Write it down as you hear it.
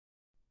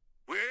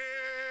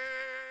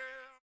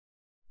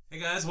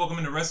guys, welcome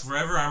into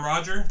WrestleForever. I'm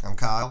Roger. I'm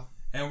Kyle.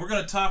 And we're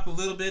going to talk a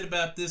little bit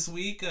about this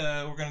week.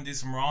 We're going to do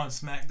some Raw and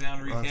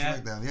Smackdown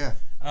recap. Smackdown, yeah.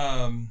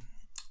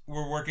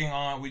 We're working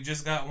on, we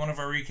just got one of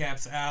our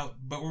recaps out,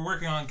 but we're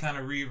working on kind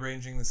of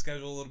rearranging the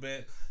schedule a little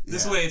bit.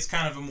 This way it's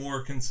kind of a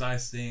more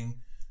concise thing.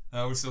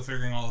 We're still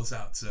figuring all this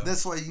out. So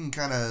this way you can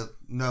kind of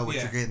know what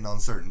you're getting on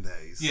certain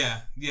days.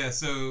 Yeah.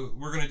 So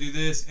we're going to do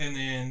this, and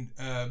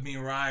then me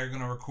and Rye are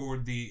going to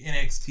record the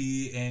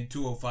NXT and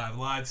 205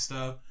 Live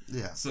stuff.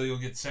 Yeah. So you'll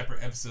get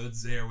separate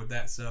episodes there with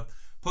that stuff.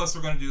 Plus,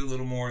 we're going to do a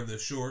little more of the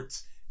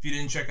shorts. If you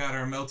didn't check out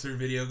our Meltzer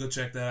video, go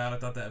check that out. I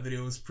thought that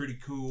video was pretty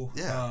cool.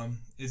 Yeah.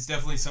 It's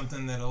definitely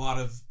something that a lot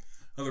of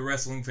other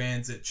wrestling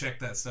fans that check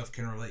that stuff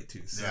can relate to.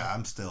 So. Yeah,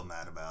 I'm still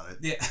mad about it.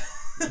 Yeah.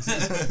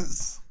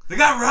 They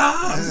got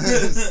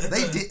robbed.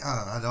 They did.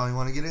 I don't even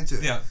want to get into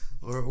it. Yeah.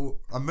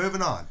 I'm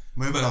moving on.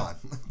 Moving on.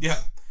 Yeah.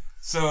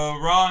 So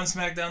Raw and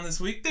SmackDown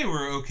this week, they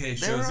were okay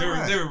shows. They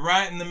were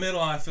right in the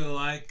middle, I feel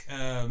like.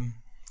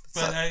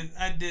 But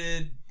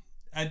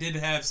I did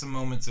have some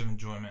moments of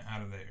enjoyment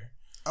out of there.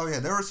 Oh yeah,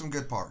 there were some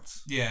good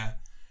parts. Yeah.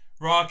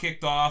 Raw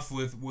kicked off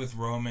with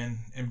Roman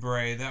and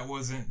Bray. That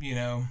wasn't,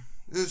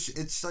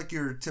 It's like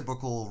your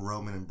typical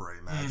Roman and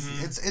Bray match.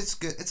 Mm-hmm. It's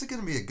good. It's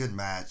going to be a good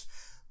match,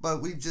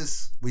 but we've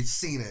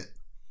seen it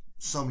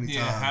so many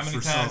times. Yeah, how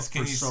many times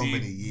can you see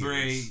many years.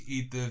 Bray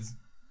eat the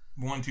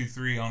 1, 2,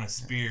 3 on a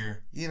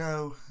spear?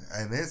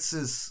 And it's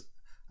just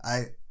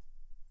I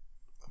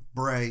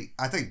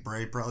think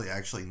Bray probably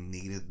actually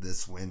needed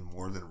this win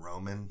more than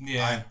Roman.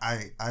 Yeah,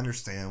 I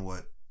understand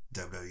what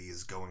WWE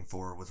is going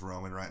for with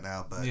Roman right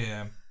now, but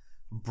yeah,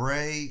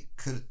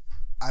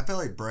 I feel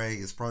like Bray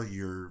is probably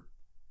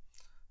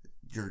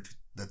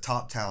the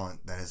top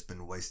talent that has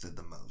been wasted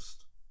the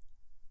most.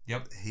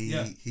 Yep. He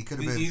could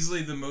have been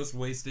easily the most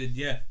wasted,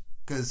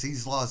 because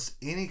he's lost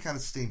any kind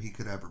of steam he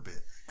could have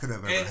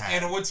ever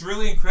had. And what's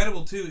really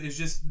incredible too is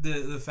just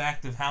the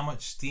fact of how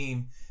much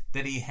steam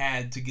that he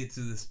had to get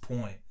to this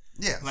point.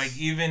 Yeah. Like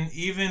even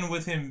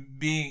with him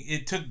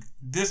it took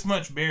this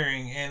much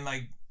bearing, and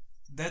like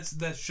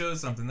that shows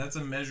something. That's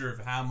a measure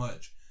of how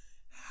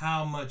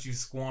much you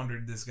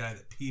squandered this guy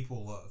that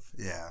people love.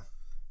 Yeah.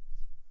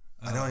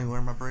 I don't even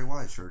wear my Bray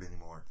Wyatt shirt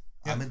anymore.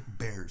 Yep. I'm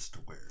embarrassed to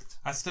wear it.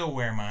 I still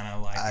wear mine. I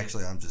like it.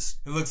 Actually,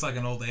 it looks like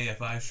an old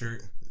AFI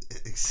shirt.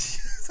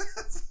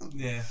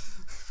 Yeah.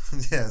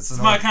 Yeah, it's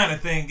my kind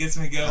of thing. Gets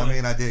me going. I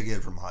mean, I did get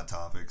it from Hot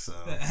Topic, so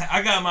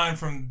I got mine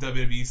from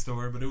WWE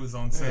store, but it was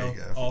on sale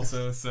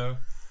also. So,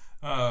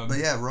 but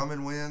yeah,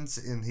 Roman wins,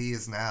 and he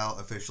is now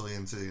officially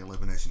into the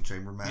Elimination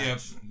Chamber match. Yeah,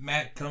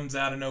 Matt comes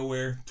out of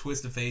nowhere,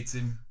 twist of fates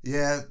him.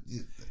 Yeah,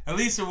 at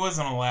least it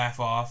wasn't a laugh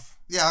off.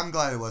 Yeah, I'm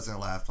glad it wasn't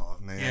a laugh off.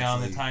 On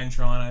the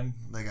Titantron,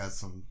 they got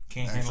some.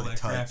 Can't handle that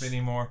crap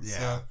anymore. Yeah,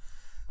 so,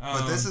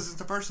 but this isn't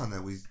the first time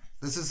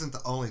this isn't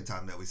the only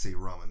time that we see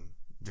Roman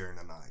during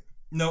the night.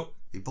 Nope.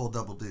 He pulled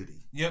double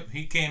duty. Yep,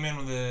 he came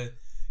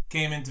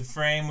into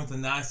frame with a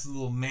nice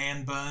little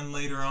man bun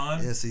later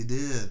on. Yes, he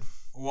did.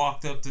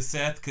 Walked up to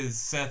Seth because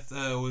Seth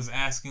was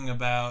asking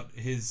about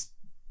his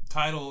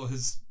title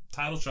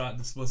shot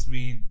that's supposed to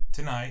be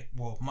tonight.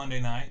 Well, Monday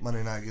night.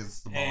 Monday night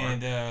against the Bar.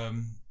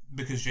 And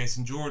because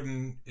Jason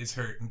Jordan is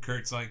hurt, and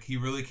Kurt's like, he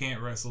really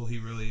can't wrestle. He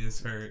really is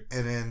hurt.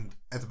 And then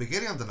at the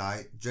beginning of the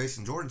night,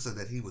 Jason Jordan said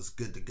that he was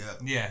good to go.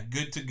 Yeah,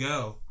 good to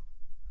go.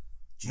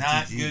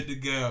 Not good to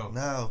go.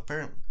 No,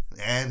 apparently.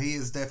 And he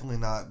is definitely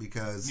not,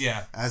 because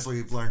as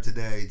we've learned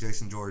today,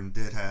 Jason Jordan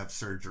did have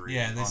surgery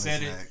on his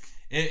neck.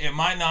 It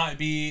might not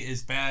be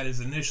as bad as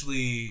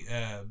initially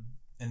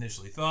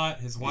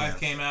thought. His wife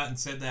came out and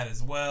said that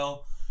as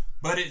well.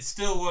 But it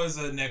still was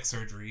a neck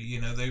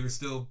surgery. They were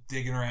still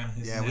digging around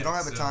his neck. Yeah, we don't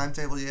have a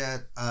timetable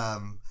yet.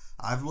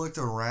 I've looked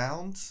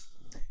around.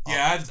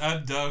 Yeah,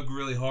 I've dug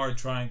really hard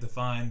trying to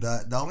find.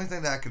 The only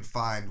thing that I could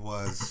find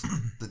was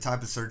the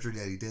type of surgery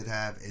that he did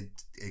have.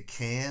 It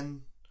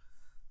can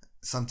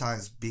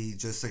sometimes be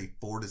just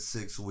 4 to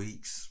 6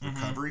 weeks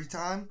recovery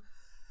time.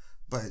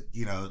 But,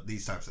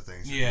 these types of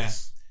things.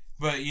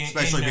 But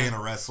especially being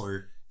a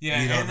wrestler. Yeah,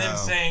 and them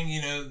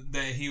saying,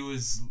 that he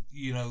was,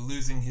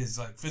 losing his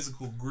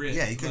physical grip.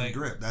 Yeah, he couldn't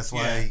grip. That's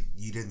why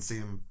you didn't see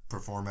him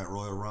perform at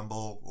Royal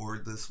Rumble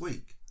or this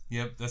week.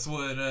 Yep, that's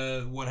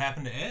what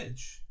happened to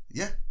Edge.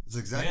 Yeah, that's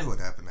exactly what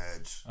happened to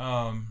Edge.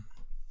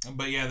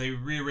 But yeah, they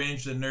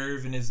rearranged the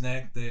nerve in his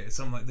neck. They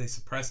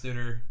suppressed it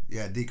or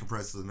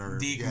decompressed the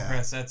nerve.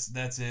 Decompressed.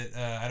 Yeah. That's it.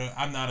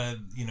 I'm not a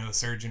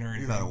surgeon or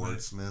anything. You're not a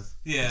wordsmith.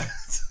 Yeah,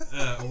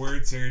 a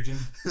word surgeon,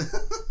 a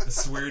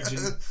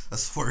swergeon. A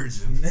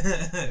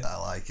swergeon. I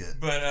like it.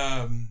 But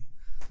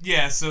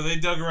yeah. So they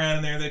dug around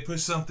in there. They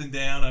pushed something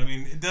down. I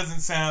mean, it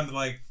doesn't sound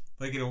like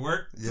it'll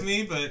work to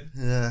me, but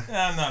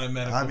I'm not a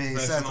medical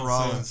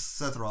professional.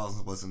 Seth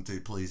Rollins wasn't too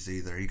pleased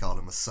either. He called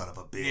him a son of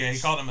a bitch. Yeah, he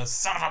called him a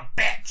son of a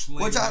bitch.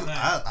 Which I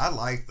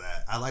like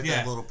that. I like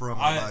that little promo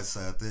by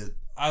Seth.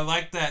 I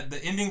like that.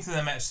 The ending to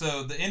the match.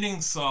 So the ending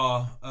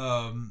saw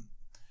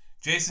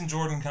Jason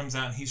Jordan comes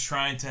out and he's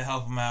trying to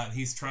help him out.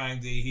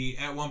 He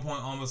at one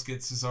point almost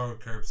gets Cesaro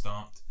curb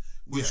stomped.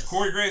 which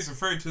Corey Graves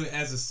referred to it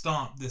as a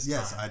stomp this time.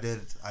 Yes, I did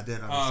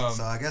understand.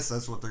 So I guess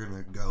that's what they're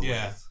going to go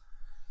with.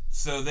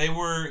 So they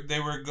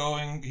were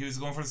going. He was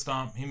going for the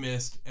stomp. He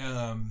missed.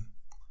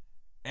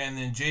 And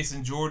then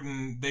Jason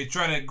Jordan, they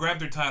try to grab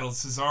their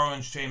titles. Cesaro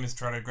and Sheamus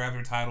try to grab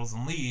their titles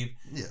and leave.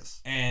 Yes.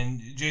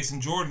 And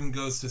Jason Jordan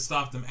goes to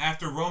stop them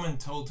after Roman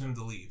told him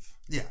to leave.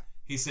 Yeah.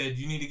 He said,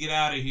 "You need to get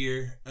out of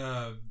here.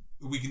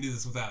 We can do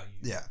this without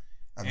you." Yeah.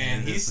 I mean,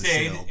 and he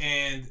stayed.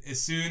 And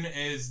as soon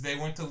as they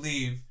went to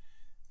leave,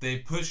 they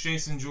pushed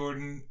Jason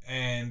Jordan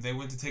and they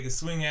went to take a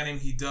swing at him.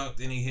 He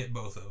ducked and he hit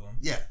both of them.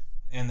 Yeah.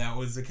 And that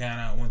was the count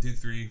out. 1, 2,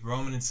 3.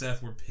 Roman and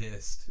Seth were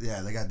pissed. Yeah,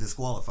 they got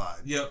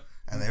disqualified. Yep.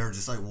 And they were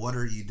just like, "What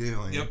are you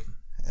doing?" Yep.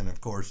 And of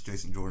course,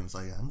 Jason Jordan's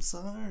like, "I'm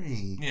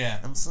sorry. Yeah.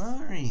 I'm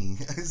sorry."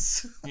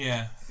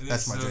 Yeah.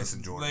 That's my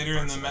Jason Jordan. Later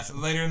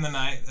in the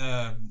night,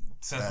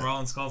 Seth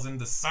Rollins calls him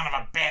the son of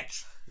a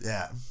bitch.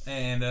 Yeah.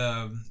 And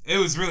it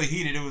was really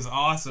heated. It was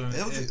awesome.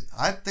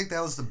 I think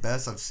that was the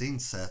best I've seen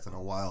Seth in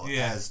a while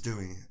as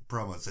doing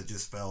promos. It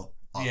just felt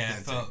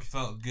authentic. Yeah, it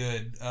felt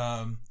good.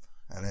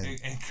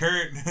 And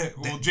Kurt,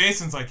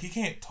 Jason's like, he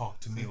can't talk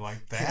to me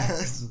like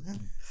that.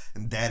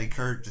 And Daddy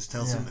Kurt just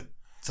tells him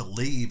to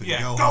leave and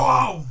go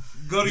home. home.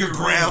 Go to your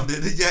grounded.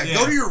 room. Yeah,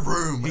 go to your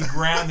room. He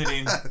grounded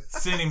him,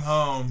 sent him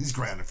home. He's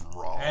grounded from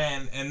Raw.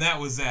 And that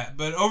was that.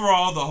 But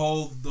overall,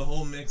 the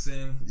whole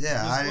mixing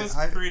was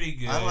pretty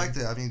good. I liked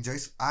it. I mean,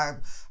 Jason,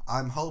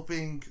 I'm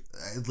hoping,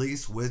 at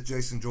least with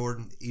Jason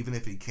Jordan, even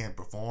if he can't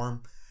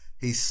perform,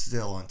 he's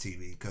still on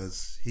TV,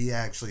 because he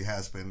actually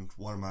has been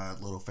one of my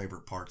little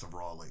favorite parts of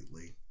Raw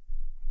lately.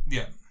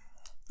 Yeah.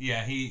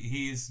 Yeah,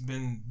 he's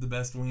been the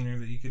best wiener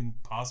that you can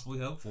possibly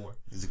hope for.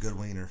 He's a good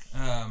wiener.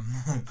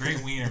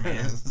 Great wiener,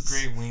 man.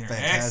 Great wiener.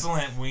 Fantastic.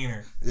 Excellent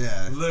wiener.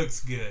 Yeah.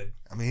 Looks good.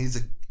 I mean,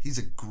 he's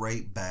a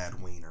great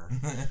bad wiener.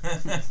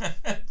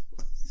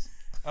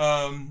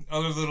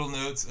 Other little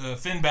notes.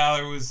 Finn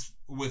Balor was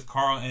with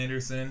Carl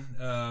Anderson.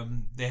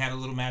 They had a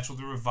little match with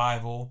the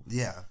Revival.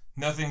 Yeah.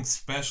 Nothing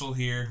special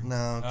here.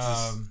 No,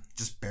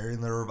 just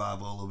burying the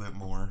Revival a little bit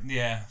more.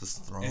 Yeah.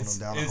 Just throwing them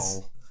down a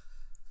hole.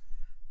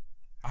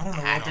 I don't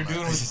know what they're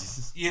doing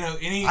with,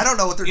 I don't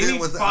know what they're doing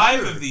with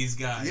 5 of these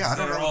guys. Yeah, I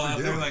don't know all what out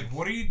they're there. doing. Like,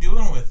 what are you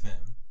doing with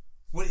them?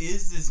 What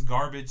is this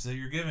garbage that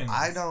you're giving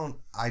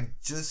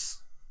us?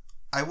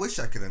 I wish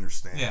I could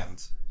understand. Yeah.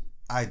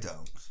 I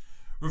don't.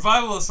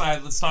 Revival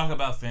aside, let's talk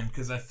about Finn,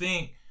 because I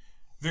think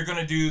they're going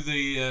to do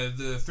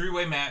the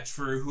 3-way match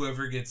for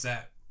whoever gets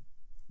that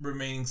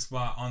remaining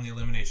spot on the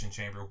Elimination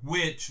Chamber,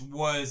 which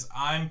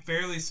I'm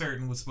fairly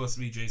certain was supposed to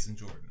be Jason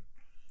Jordan.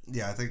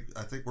 Yeah, I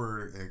think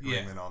we're in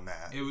agreement on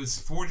that. It was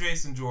for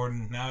Jason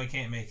Jordan. Now he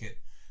can't make it.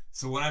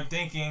 So what I'm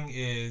thinking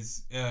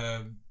is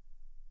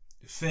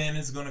Finn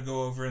is going to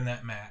go over in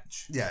that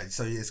match. Yeah,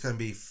 so it's going to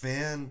be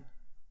Finn,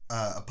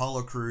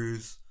 Apollo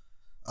Crews.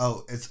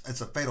 Oh,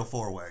 it's a fatal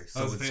 4-way.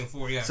 So it's a fatal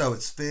 4, yeah. So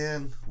it's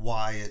Finn,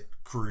 Wyatt,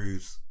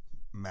 Crews,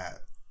 Matt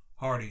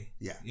Hardy.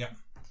 Yeah. Yep.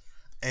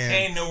 And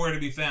Kane nowhere to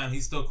be found.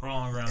 He's still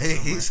crawling around.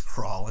 He's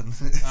crawling.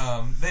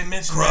 They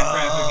mentioned that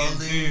crap again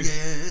too.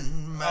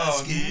 No.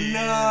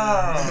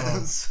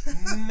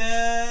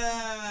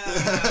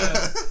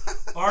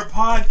 Our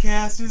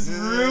podcast is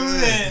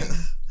ruined.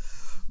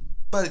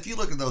 But if you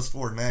look at those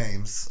 4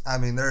 names, I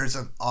mean, there's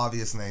an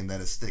obvious name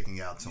that is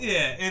sticking out to me.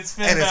 Yeah, it's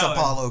Finn and Balor. It's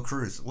Apollo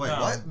Crews. Wait,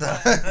 what?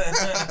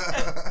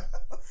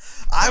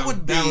 I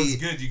would be. That was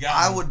good. You got.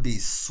 I would be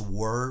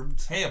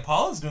swerved. Hey,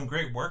 Apollo's doing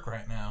great work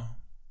right now.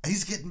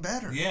 He's getting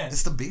better. Yeah.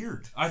 It's the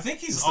beard. I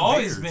think he's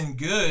always been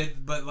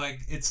good, but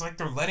it's like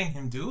they're letting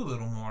him do a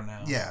little more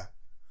now. Yeah.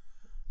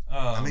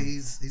 I mean,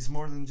 he's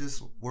more than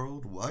just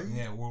worldwide.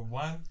 Yeah,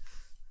 worldwide.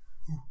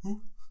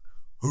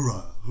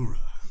 Hoorah, hoorah.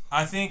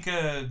 I think,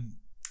 I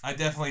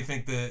definitely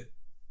think that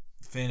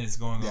Finn is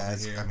going over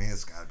here. I mean,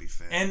 it's got to be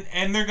Finn.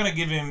 And they're going to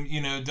give him,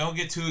 don't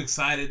get too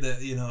excited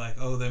that,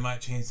 they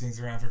might change things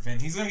around for Finn.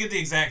 He's going to get the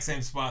exact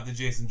same spot that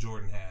Jason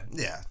Jordan had.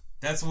 Yeah.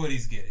 That's what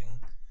he's getting.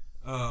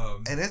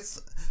 And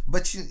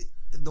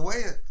the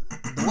way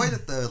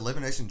that the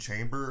Elimination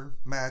Chamber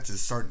match is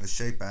starting to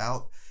shape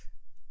out,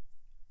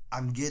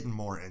 I'm getting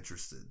more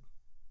interested.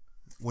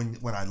 When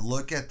I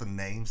look at the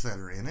names that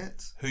are in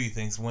it, who you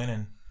think's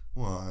winning?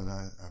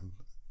 Well,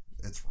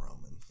 it's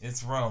Roman.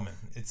 It's Roman.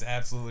 It's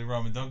absolutely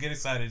Roman. Don't get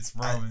excited. It's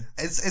Roman.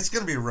 It's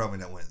gonna be Roman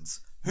that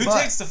wins. Who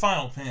takes the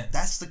final pin?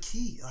 That's the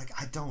key.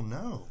 I don't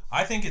know.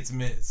 I think it's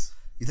Miz.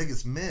 You think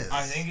it's Miz?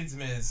 I think it's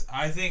Miz.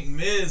 I think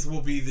Miz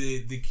will be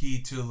the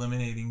key to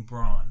eliminating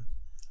Braun.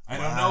 I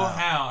don't know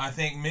how. I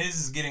think Miz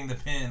is getting the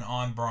pin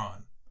on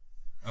Braun.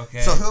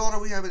 Okay. So who all do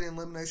we have in the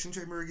Elimination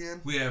Chamber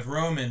again? We have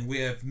Roman. We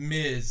have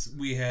Miz.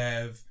 We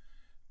have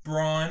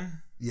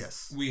Braun.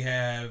 Yes. We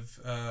have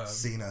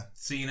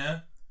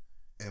Cena.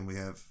 And we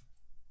have.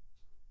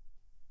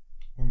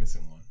 We're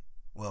missing one.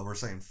 Well, we're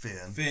saying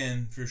Finn.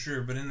 Finn for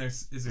sure, but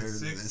is there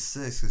 6? There's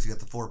 6 because you got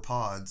the 4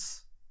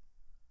 pods.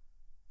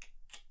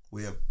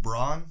 We have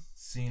Braun,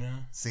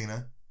 Cena,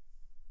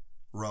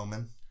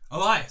 Roman.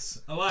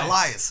 Elias. Of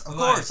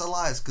course,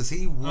 Elias, because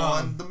he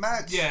won the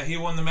match. Yeah, he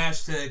won the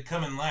match to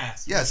come in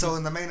last. Yeah, so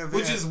in the main event,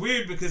 which is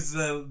weird because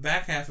the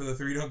back half of the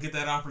three don't get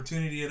that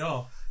opportunity at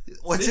all.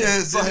 Which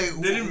is like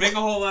it didn't make a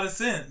whole lot of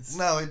sense.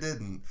 No, it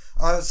didn't.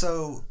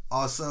 So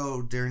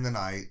also during the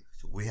night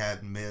we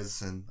had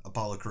Miz and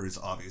Apollo Crews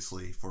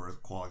obviously for a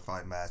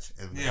qualified match,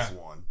 and Miz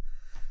won.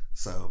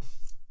 So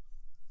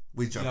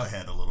we jumped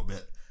ahead a little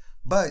bit,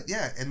 but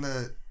yeah, and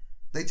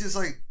they just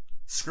like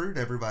screwed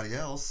everybody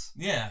else.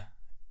 Yeah,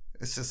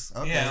 it's just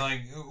okay. Yeah,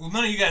 like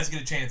none of you guys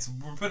get a chance.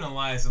 We're putting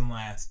Elias in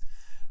last.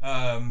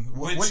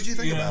 What did you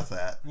think about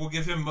that? We'll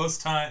give him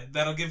most time.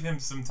 That'll give him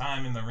some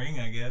time in the ring,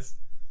 I guess,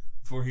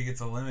 before he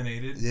gets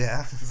eliminated.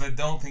 Yeah, because I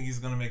don't think he's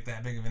going to make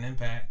that big of an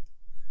impact.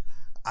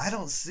 I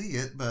don't see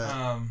it, but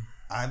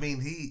I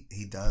mean,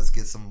 he does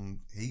get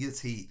some. He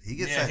gets heat. He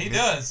gets that. He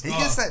does. He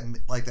gets that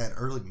like that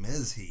early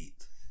Miz heat.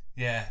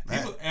 Yeah,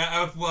 people.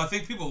 I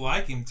think people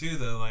like him too,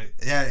 though. Like,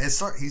 yeah,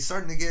 he's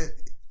starting to get.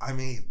 I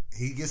mean,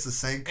 he gets the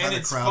same kind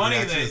of crowd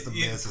reaction as the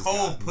Miz has gotten.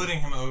 Cole putting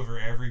him over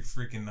every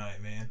freaking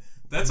night, man.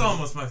 That's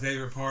almost my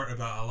favorite part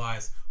about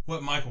Elias.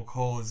 What Michael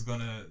Cole is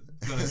gonna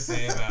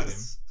say about him.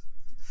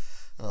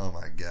 Oh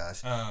my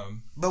gosh.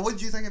 But what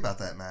did you think about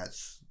that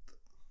match?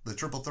 The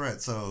triple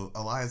threat. So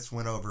Elias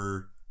went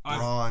over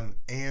Braun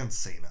and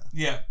Cena.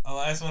 Yeah,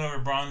 Elias went over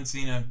Braun and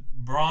Cena.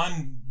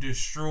 Braun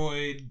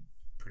destroyed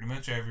pretty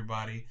much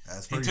everybody.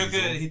 That's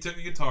he took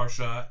a guitar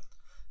shot.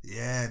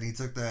 Yeah, and he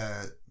took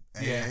that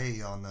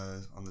AA on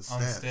the steps.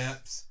 On the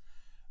steps.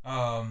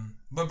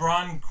 But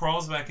Braun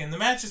crawls back in. The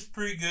match is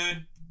pretty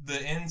good. The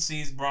end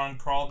sees Braun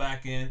crawl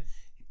back in.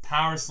 He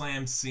power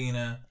slams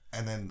Cena.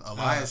 And then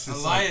Elias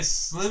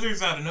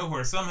slithers out of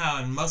nowhere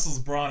somehow and muscles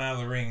Braun out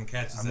of the ring and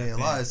catches that pin.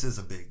 Elias is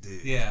a big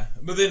dude. Yeah.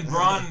 But then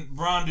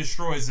Braun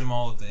destroys him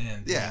all at the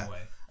end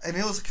anyway. And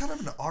it was kind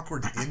of an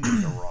awkward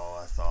ending to Raw,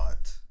 I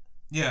thought.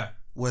 Yeah.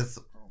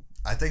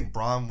 I think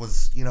Braun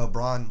was,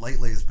 Braun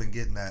lately has been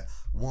getting that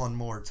one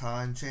more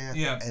time chant.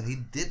 Yeah. And he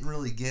didn't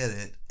really get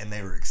it, and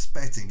they were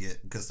expecting it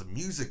because the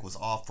music was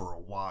off for a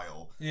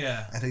while.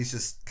 Yeah. And he's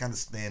just kind of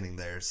standing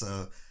there.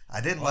 So I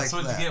didn't like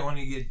that. That's what you get when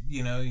you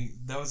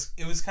get,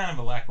 it was kind of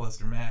a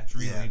lackluster match,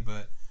 really. Yeah.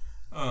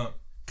 But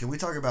can we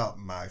talk about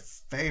my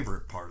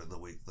favorite part of the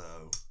week,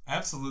 though?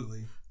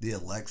 Absolutely. The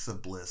Alexa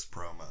Bliss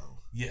promo.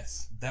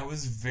 Yes, that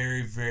was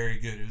very, very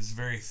good. It was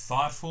very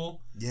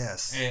thoughtful.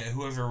 Yes.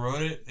 Whoever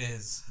wrote it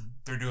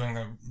they're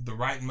doing the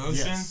right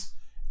motions. Yes.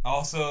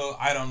 Also,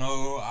 I don't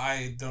know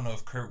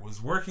if Kurt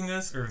was working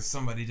this or if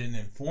somebody didn't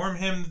inform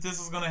him that this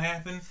was going to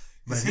happen.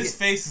 Because his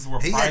faces were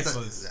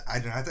priceless.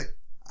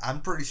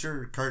 I'm pretty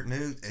sure Kurt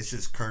knew. It's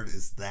just Kurt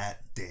is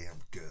that damn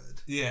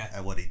good. Yeah.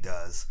 At what he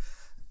does,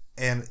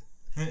 and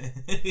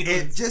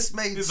it just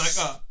made. He's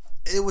like,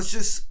 It was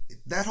just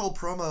that whole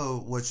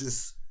promo was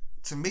just,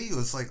 to me, it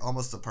was like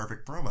almost the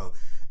perfect promo.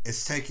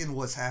 It's taking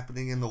what's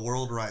happening in the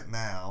world right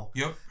now.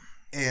 Yep.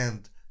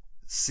 And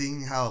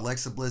seeing how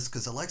Alexa Bliss,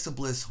 because Alexa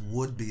Bliss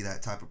would be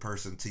that type of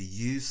person to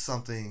use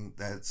something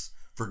that's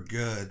for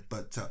good,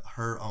 but to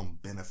her own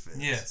benefit.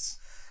 Yes.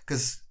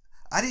 Because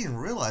I didn't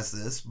realize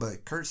this,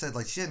 but Kurt said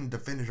like she hadn't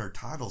defended her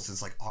title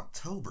since like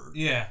October.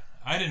 Yeah,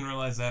 I didn't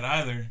realize that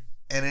either.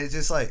 And it's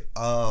just like,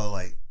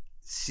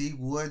 she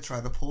would try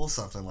to pull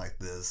something like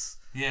this.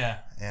 Yeah.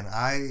 And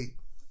I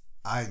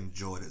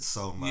enjoyed it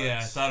so much. Yeah,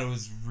 I thought it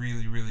was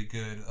really, really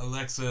good.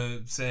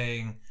 Alexa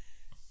saying,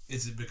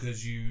 is it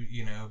because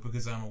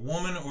because I'm a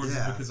woman, or is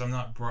it because I'm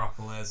not Brock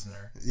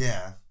Lesnar?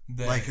 Yeah.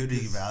 Like, who do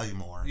you value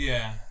more?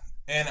 Yeah.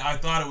 And I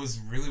thought it was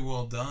really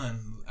well done.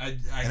 And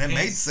it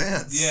made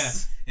sense. Yeah.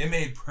 It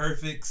made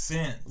perfect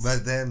sense.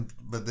 But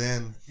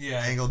then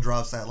Angle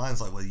drops that line.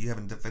 It's like, well, you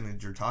haven't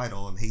defended your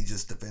title, and he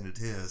just defended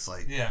his.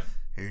 Like,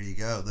 here you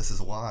go. This is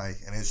why.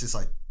 And it's just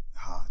like,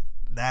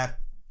 that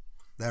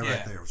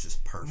right there was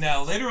just perfect.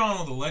 Now, later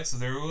on with Alexa,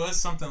 there was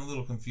something a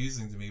little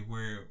confusing to me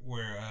where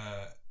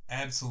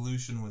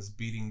Absolution was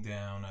beating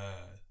down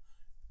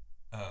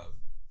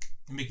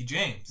Mickie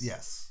James.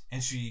 Yes.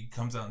 And she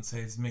comes out and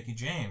says, Mickie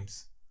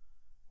James,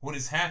 what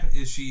has happened?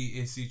 Is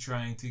she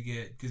trying to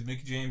get, because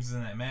Mickie James is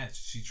in that match,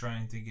 is she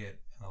trying to get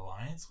an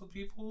alliance with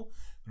people?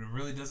 But it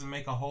really doesn't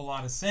make a whole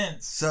lot of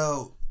sense.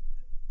 So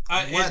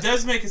it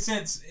does make a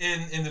sense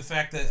in the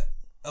fact that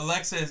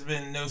Alexa has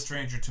been no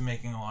stranger to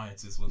making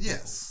alliances with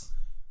people.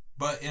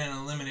 But in an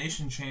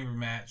Elimination Chamber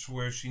match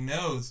where she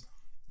knows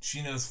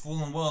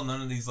full and well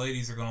none of these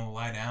ladies are going to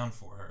lie down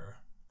for her.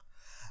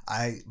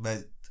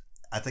 But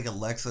I think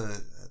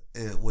Alexa,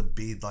 it would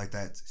be like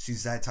that.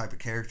 She's that type of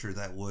character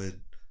that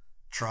would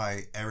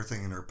try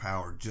everything in her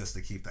power just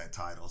to keep that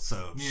title.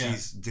 So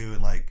she's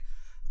doing like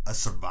a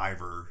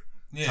Survivor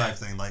type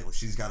thing. Like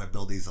she's got to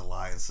build these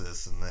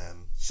alliances, and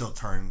then she'll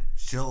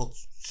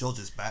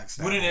just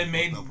backstab. Wouldn't it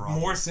make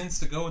more sense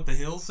to go with the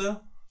Hills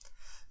though?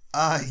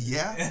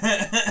 Yeah,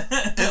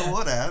 it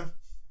would have.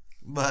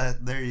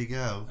 But there you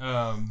go.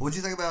 What'd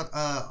you think about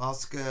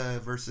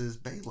Asuka versus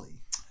Bayley?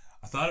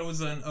 I thought it was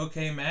an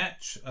okay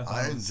match.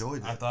 I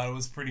enjoyed it. I thought it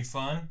was pretty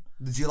fun.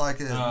 Did you like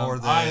it more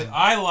than...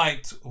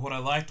 what I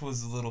liked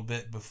was a little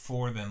bit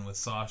before then with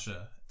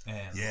Sasha.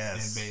 and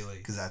Bayley.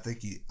 Because I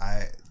think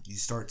you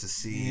start to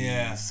see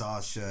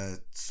Sasha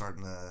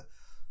starting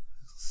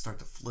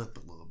to flip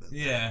a little bit.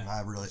 Yeah,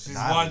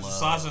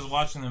 Sasha's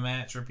watching the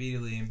match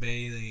repeatedly, and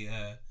Bayley,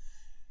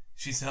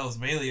 she tells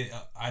Bayley,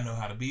 "I know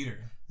how to beat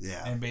her."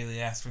 Yeah, and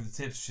Bayley asks for the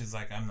tips. She's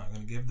like, "I'm not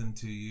going to give them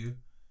to you."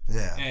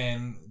 Yeah,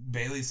 and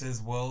Bayley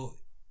says, "Well,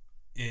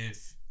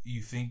 if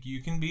you think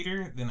you can beat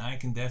her, then I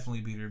can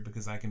definitely beat her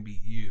because I can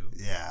beat you."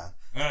 Yeah,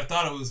 and I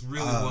thought it was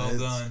really well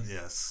done.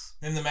 Yes.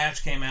 Then the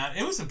match came out.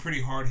 It was a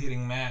pretty hard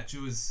hitting match.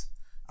 It was.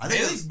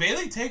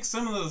 Bayley takes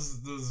some of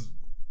those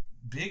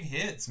big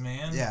hits,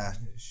 man. Yeah,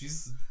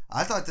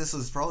 I thought this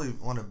was probably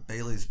one of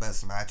Bayley's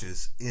best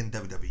matches in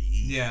WWE.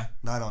 Yeah,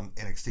 not on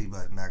NXT,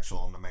 but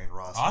on the main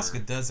roster.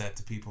 Asuka does that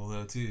to people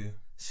though too.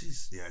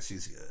 She's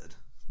good,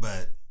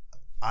 but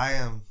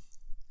I'm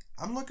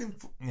looking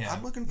forward.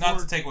 Not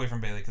to take away from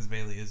Bayley because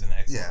Bayley is an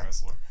excellent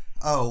wrestler.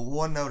 Oh,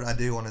 one note I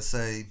do want to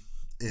say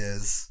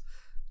is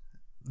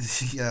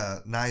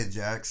the Nia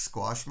Jax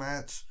squash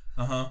match.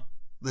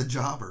 The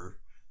jobber.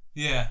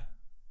 Yeah.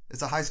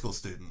 It's a high school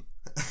student.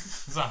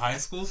 It's a high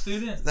school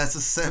student? That's a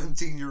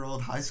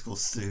 17-year-old high school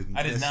student.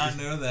 I did not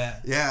know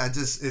that. Yeah,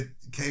 it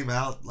came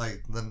out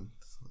like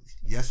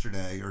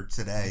yesterday or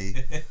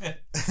today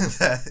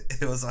that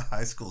it was a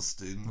high school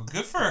student. Well,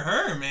 good for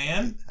her,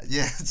 man.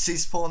 Yeah,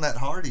 she's pulling that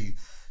Hardy,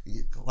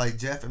 like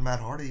Jeff and Matt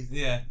Hardy.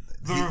 Yeah.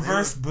 The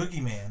reverse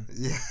boogeyman.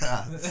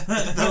 Yeah.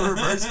 The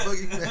reverse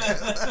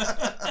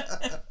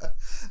boogeyman.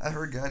 I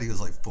forgot he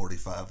was like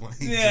 45 when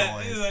he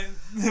joined. Like,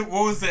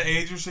 what was the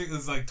age restriction? It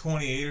was like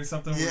 28 or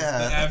something. Yeah.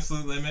 Was the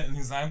absolute limit. And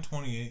he's like, I'm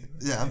 28.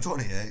 Yeah, I'm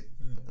 28.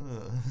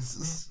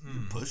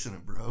 You're pushing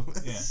it, bro.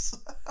 Yeah.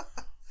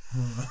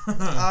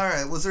 All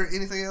right. Was there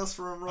anything else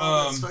from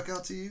Raw that stuck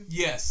out to you?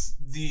 Yes.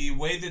 The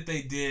way that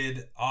they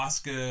did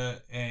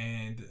Asuka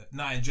and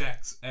Nia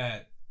Jax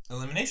at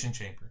Elimination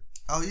Chamber.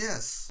 Oh,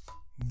 yes.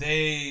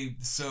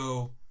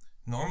 So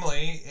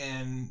normally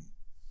in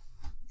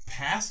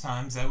past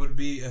times that would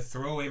be a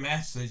throwaway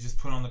match they just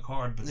put on the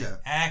card, but they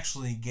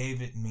actually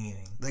gave it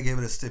meaning. They gave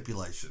it a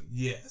stipulation.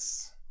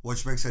 Yes.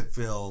 Which makes it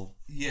feel...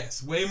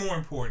 Yes, way more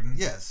important.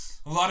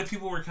 Yes. A lot of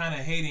people were kind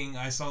of hating.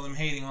 I saw them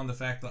hating on the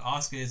fact that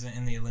Asuka isn't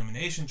in the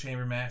Elimination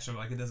Chamber match, so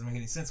like it doesn't make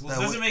any sense. Well,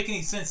 it doesn't make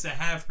any sense to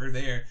have her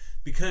there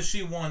because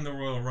she won the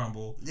Royal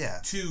Rumble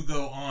to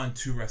go on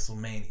to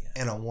WrestleMania.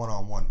 In a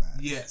one-on-one match.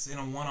 Yes, in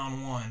a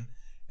one-on-one.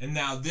 And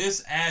now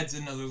this adds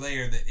another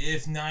layer that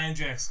if Nia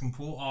Jax can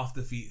pull off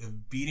the feat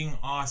of beating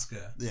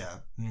Asuka,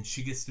 then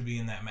she gets to be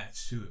in that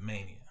match too at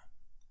Mania.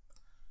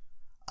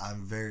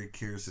 I'm very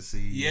curious to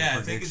see your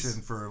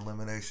prediction for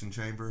Elimination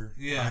Chamber.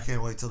 Yeah. I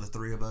can't wait till the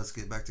three of us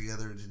get back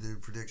together to do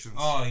predictions.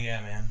 Oh,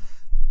 yeah, man.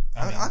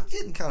 I'm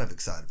getting kind of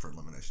excited for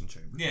Elimination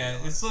Chamber. Yeah,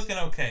 it's looking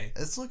okay.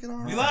 It's looking all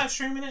right. We live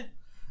streaming it?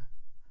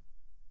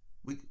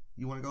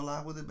 You want to go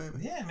live with it, baby?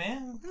 Yeah,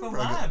 man. Go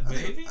live,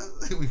 baby.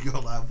 I think we can go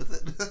live with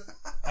it.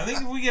 I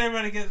think if we get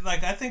everybody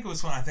I think it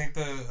was fun. I think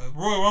the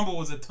Royal Rumble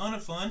was a ton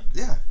of fun.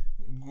 Yeah.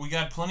 We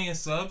got plenty of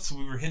subs, so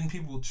we were hitting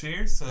people with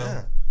chairs. So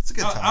yeah, it's a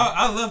good time.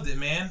 I loved it,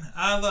 man.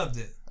 I loved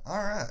it.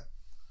 All right.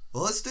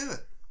 Well, let's do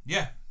it.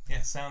 Yeah.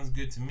 Yeah, sounds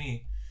good to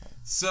me.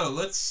 So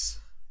let's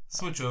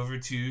switch over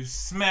to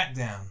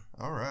SmackDown.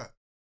 All right.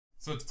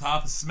 So at the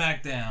top of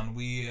SmackDown,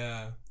 we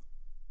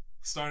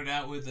started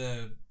out with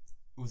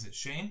was it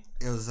Shane?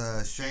 It was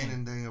Shane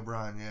and Daniel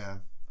Bryan, yeah.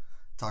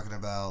 Talking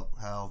about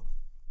how,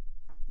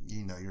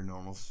 your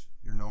normal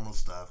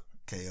stuff.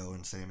 KO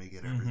and Sammy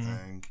get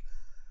everything.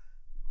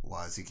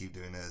 Why does he keep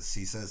doing this?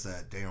 He says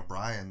that Daniel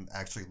Bryan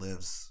actually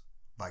lives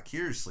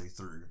vicariously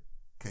through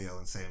KO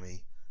and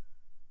Sammy.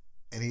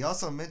 And he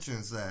also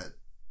mentions that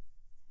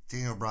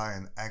Daniel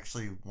Bryan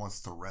actually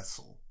wants to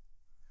wrestle.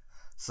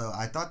 So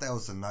I thought that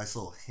was a nice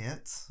little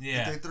hint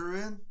that they threw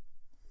in.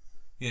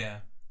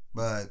 Yeah.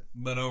 But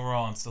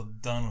overall, I'm still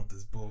done with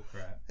this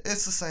bullcrap.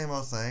 It's the same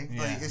old thing.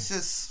 Yeah. Like, it's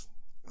just,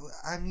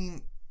 I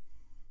mean,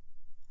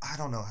 I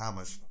don't know how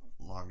much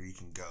longer you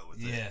can go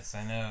with it. Yes,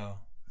 I know.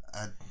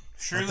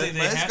 Surely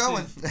they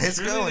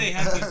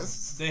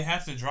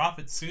have to drop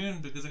it soon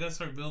because they got to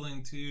start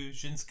building to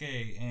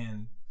Shinsuke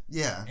and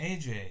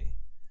AJ.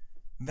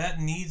 That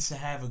needs to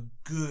have a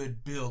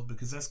good build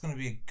because that's going to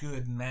be a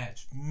good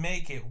match.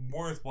 Make it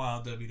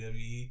worthwhile,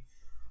 WWE.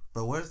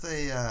 But what if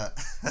they,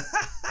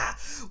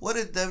 what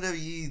if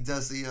WWE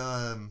does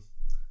the,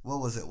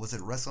 what was it? Was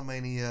it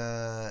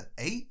WrestleMania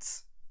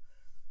 8?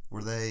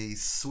 Where they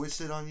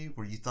switched it on you?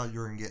 Where you thought you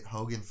were going to get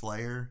Hogan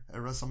Flair at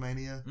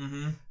WrestleMania?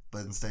 Mm-hmm.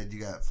 But instead you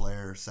got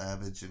Flair,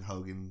 Savage, and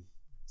Hogan,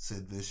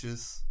 Sid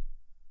Vicious.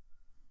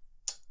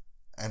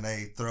 And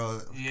they throw a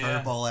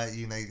curveball at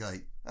you and they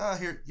like, oh,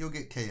 here, you'll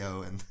get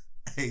KO and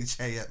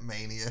AJ at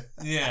Mania.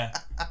 Yeah,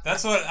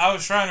 that's what I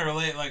was trying to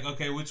relate. Like,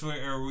 okay, which way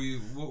are we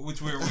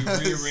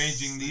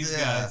rearranging these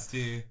guys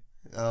to?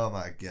 Oh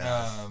my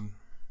gosh.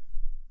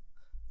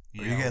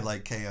 You get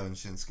like KO and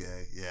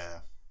Shinsuke. Yeah.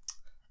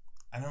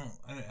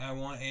 I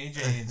want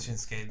AJ and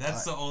Shinsuke.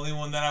 That's the only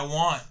one that I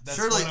want. That's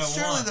surely what I want.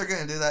 Surely they're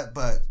gonna do that,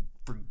 but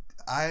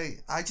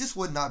I just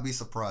would not be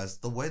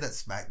surprised. The way that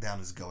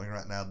SmackDown is going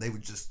right now, they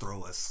would just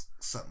throw us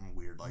something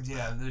weird like that.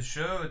 Yeah, the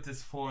show at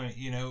this point,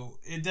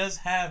 it does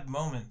have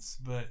moments,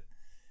 but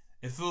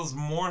it feels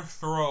more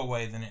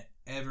throwaway than it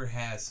ever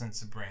has since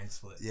the brand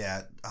split.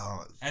 Yeah.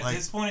 At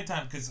this point in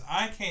time, because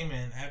I came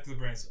in after the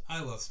brand split,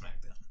 I love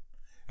SmackDown.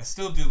 I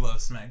still do love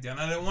SmackDown.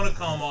 I didn't want to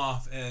come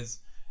off as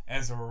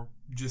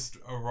just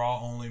a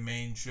Raw only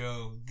main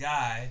show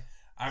guy.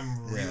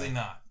 I'm really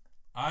not.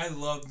 I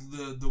love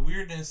the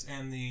weirdness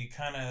and the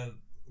kind of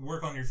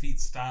work on your feet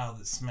style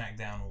that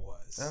SmackDown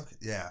was. Okay.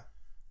 Yeah,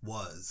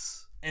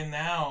 was. And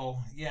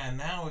now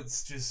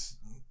it's just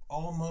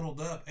all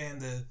muddled up.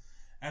 And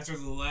after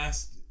the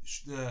last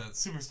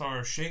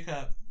Superstar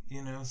shakeup,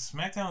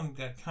 SmackDown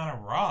got kind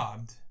of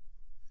robbed.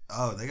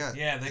 Oh, they got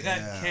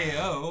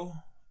KO,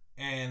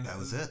 and that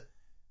was it.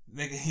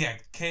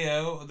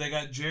 KO. They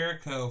got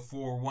Jericho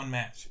for one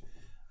match.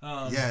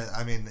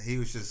 I mean, he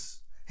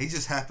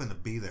just happened to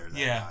be there that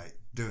night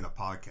doing a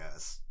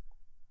podcast.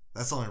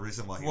 That's the only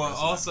reason why. He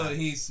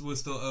was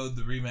still owed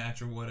the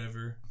rematch or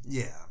whatever.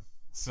 Yeah.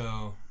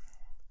 So,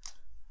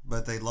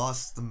 but they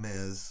lost The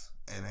Miz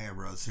and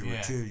Ambrose, who were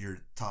two of your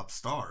top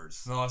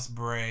stars. Lost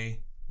Bray.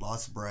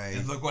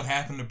 And look what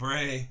happened to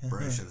Bray.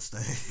 Bray should have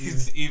stayed.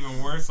 He's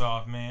even worse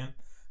off, man,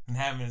 than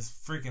having his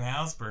freaking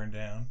house burned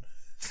down.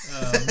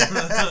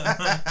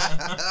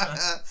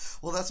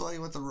 Well, that's why he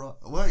went to Raw.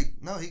 Wait,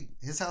 no,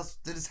 his house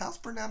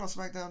burn down on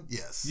SmackDown?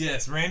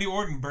 Yes, Randy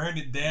Orton burned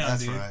it down.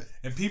 That's dude. Right.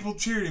 And people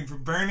cheered him for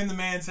burning the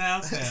man's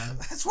house down.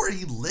 That's where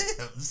he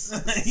lives.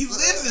 He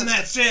lives in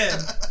that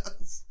shed.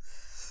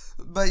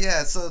 But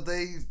yeah, so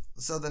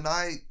the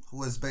night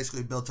was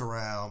basically built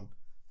around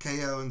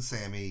KO and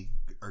Sammy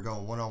are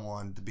going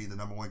one-on-one to be the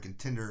number one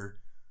contender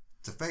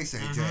to face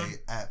AJ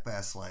at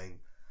FASTLANE.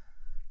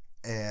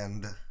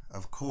 And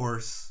of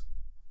course,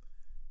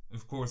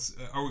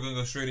 are we going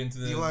to go straight into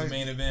the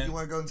main event? You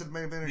want to go into the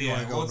main event, or you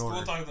want to go in order?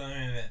 We'll talk about the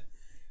main event.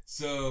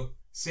 So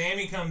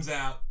Sammy comes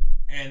out,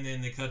 and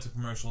then they cut to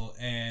commercial,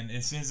 and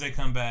as soon as they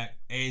come back,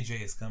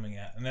 AJ is coming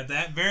out, and at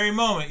that very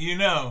moment,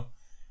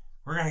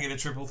 we're gonna get a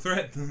triple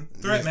threat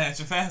match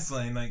at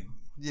Fastlane. Like,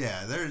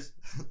 there's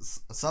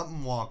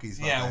something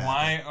wonky's.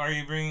 Why are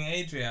you bringing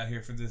AJ out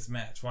here for this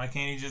match? Why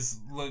can't he just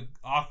look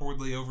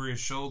awkwardly over his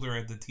shoulder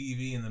at the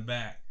TV in the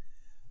back?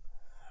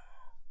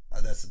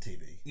 That's the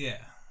TV. Yeah.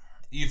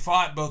 You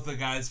fought both the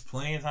guys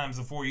plenty of times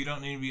before. You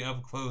don't need to be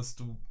up close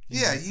to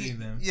see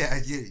them. Yeah,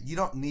 you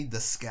don't need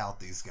to scout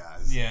these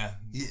guys. Yeah.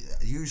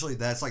 Usually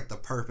that's like the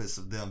purpose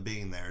of them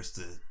being there is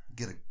to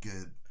get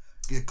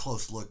a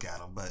close look at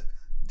them. But,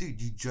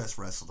 dude, you just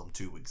wrestled them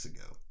 2 weeks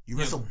ago. You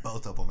wrestled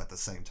both of them at the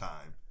same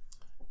time.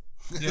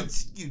 Yep.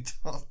 You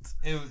don't.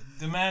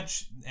 The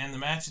match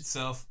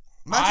itself.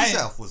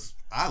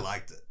 I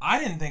liked it. I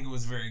didn't think it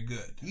was very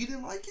good. You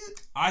didn't like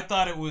it? I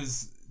thought it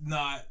was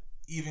not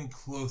even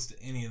close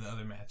to any of the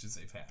other matches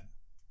they've had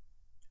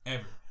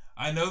ever.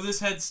 I know this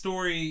had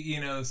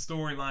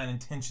storyline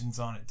intentions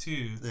on it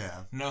too.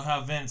 Yeah. Know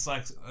how Vince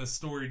likes a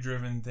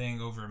story-driven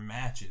thing over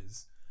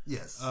matches.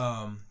 Yes.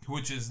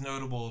 Which is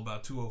notable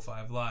about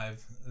 205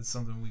 Live. It's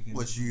something we can.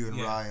 Which you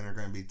and Ryan are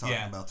going to be talking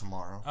about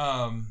tomorrow.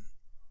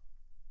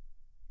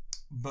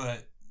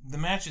 But the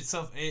match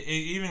itself, it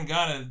even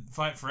got a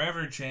Fight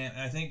Forever chant.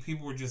 I think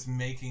people were just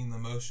making the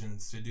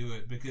motions to do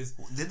it because.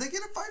 Did they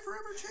get a Fight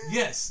Forever chant?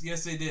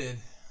 Yes, they did.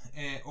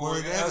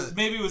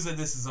 Maybe it was a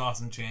 "This is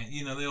awesome" chant.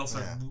 They also.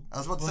 Yeah. I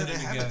was about to say they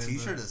have a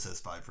T-shirt that says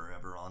 "Fight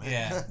Forever" on it.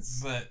 Yeah,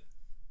 but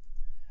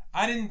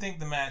I didn't think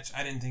the match.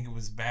 I didn't think it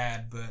was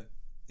bad, but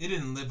it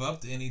didn't live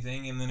up to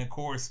anything. And then of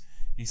course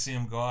you see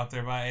him go out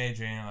there by AJ,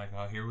 and you're like,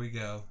 "Oh, here we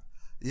go."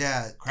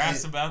 Yeah,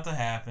 crap's about to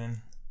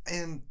happen.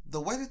 And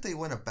the way that they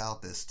went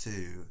about this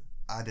too,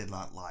 I did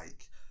not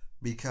like,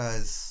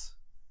 because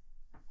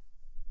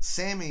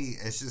Sammy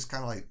is just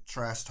kind of like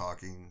trash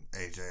talking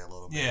AJ a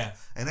little bit. Yeah.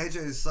 And AJ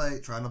is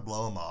like trying to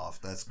blow him off.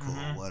 That's cool,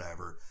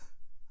 whatever.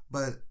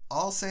 But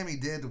all Sammy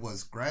did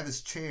was grab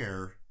his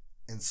chair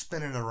and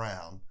spin it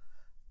around,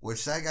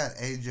 which that got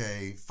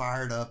AJ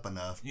fired up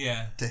enough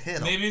to hit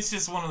him. Maybe it's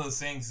just one of those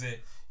things that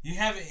you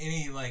have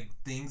any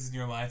things in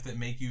your life that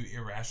make you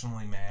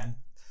irrationally mad?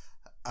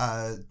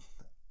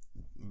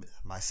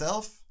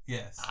 Myself?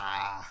 Yes.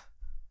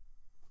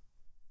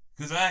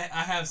 Because I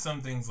have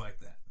some things like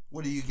that.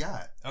 What do you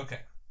got? Okay.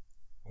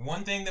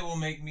 One thing that will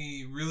make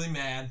me really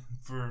mad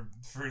for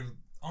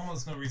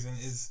almost no reason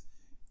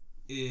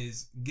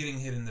is getting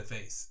hit in the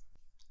face.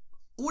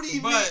 What do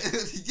you mean?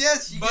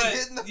 Yes, you get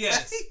hit in the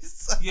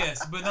face.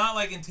 Yes, but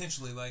not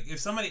intentionally.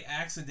 If somebody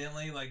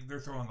accidentally, they're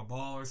throwing a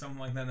ball or something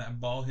like that, and that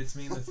ball hits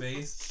me in the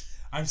face,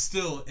 I'm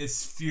still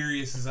as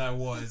furious as I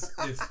was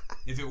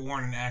if it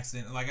weren't an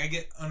accident. I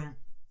get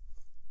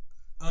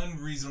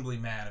unreasonably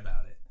mad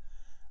about it.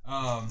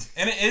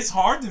 And it's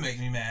hard to make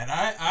me mad.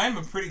 I'm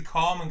a pretty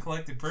calm and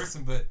collected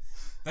person, but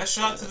that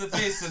shot to the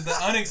face, the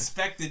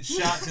unexpected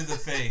shot to the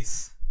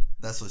face.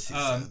 That's what she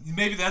said.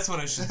 Maybe that's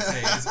what I should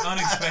say. It's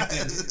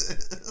unexpected.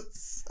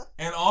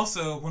 And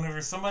also,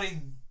 whenever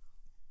somebody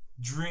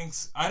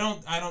drinks, I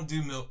don't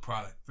do milk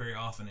product very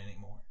often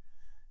anymore.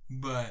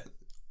 But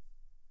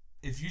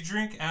if you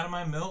drink out of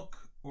my milk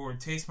or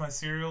taste my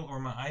cereal or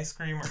my ice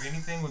cream or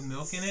anything with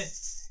milk in it,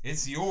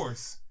 it's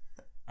yours.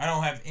 I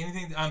don't have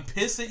anything. I'm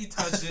pissed that you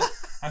touched it.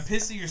 I'm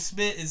pissed that your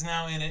spit is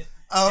now in it.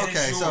 Oh,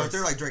 okay. So if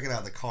they're like drinking out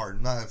of the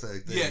carton, not if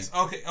they... Yes,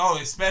 okay. Oh,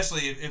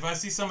 especially if I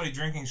see somebody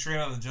drinking straight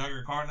out of the jug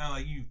or carton, I'm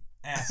like, you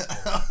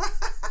asshole.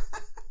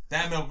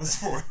 That milk was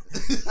for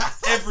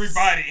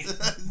everybody.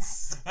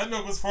 That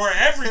milk was for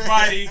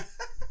everybody.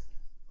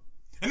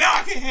 And now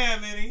I can't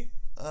have any.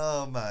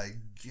 Oh my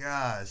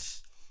gosh.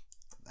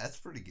 That's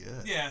pretty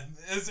good. Yeah,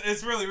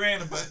 it's really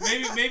random, but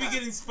maybe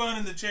getting spun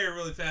in the chair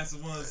really fast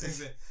is one of those things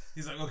that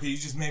he's like, okay, you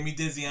just made me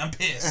dizzy. I'm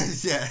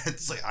pissed. Yeah,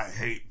 it's like, I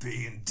hate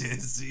being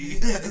dizzy.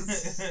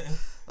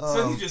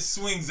 So he just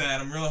swings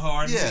at him real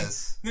hard.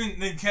 Yes.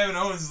 Then Kevin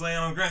Owens is laying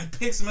on the ground. He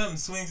picks him up and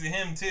swings at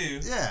him too.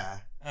 Yeah.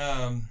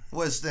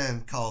 Which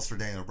then calls for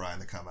Daniel Bryan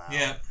to come out.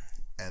 Yep.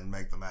 And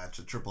make the match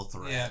a triple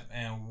threat. Yep.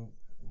 And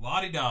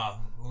la-di-da.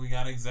 We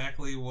got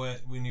exactly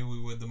what we knew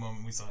we would the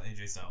moment we saw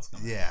AJ Styles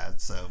come out. Yeah,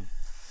 so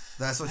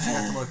that's what you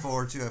have to look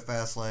forward to at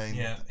FASTLANE.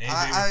 Yeah,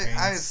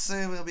 I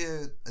assume it'll be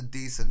a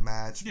decent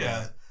match.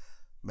 Yeah. But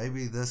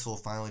maybe this will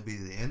finally be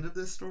the end of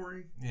this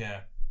story.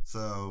 Yeah.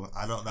 So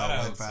I don't know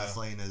when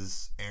FASTLANE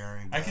is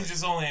airing. I can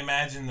just only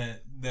imagine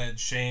that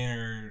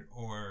Shane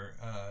or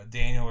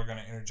Daniel are going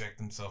to interject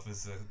themselves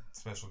as the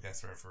special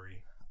guest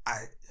referee.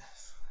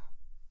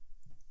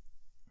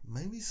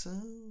 Maybe so.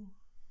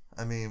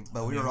 I mean,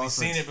 but we've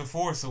seen it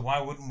before, so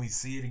why wouldn't we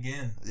see it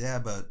again? Yeah,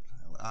 but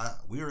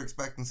we were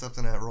expecting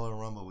something at Royal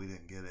Rumble. We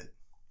didn't get it.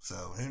 So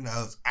who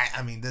knows?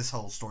 I mean, this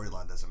whole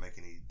storyline doesn't make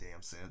any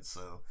damn sense.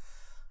 So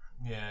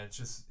yeah,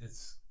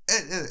 it's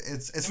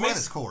run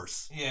its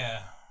course.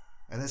 Yeah,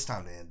 and it's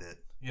time to end it.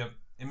 Yep,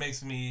 it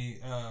makes me.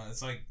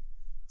 It's like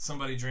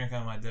somebody drank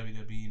out of my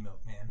WWE milk,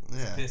 man.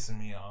 It's pissing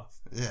me off.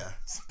 Yeah,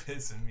 it's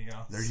pissing me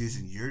off. They're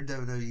using your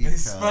WWE. They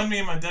spun me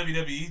in my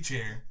WWE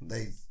chair.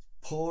 They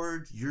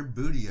poured your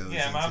bootios.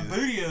 Yeah, my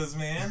bootios,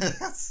 man.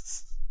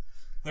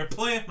 They're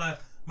playing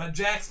my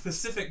Jack's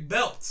Pacific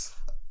belts.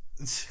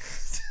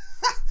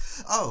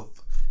 Oh,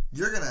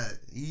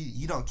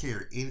 you don't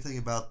care anything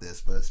about this,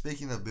 but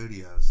speaking of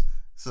bootios,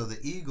 so the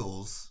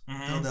Eagles,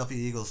 Philadelphia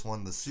Eagles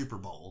won the Super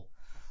Bowl,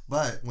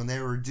 but when they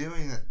were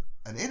doing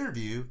an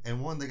interview in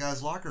one of the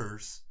guys'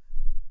 lockers,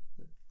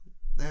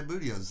 they had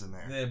bootios in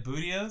there. They had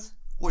bootios?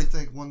 What do you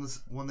think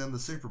won them the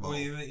Super Bowl? Well,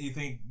 you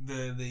think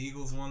the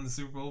Eagles won the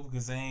Super Bowl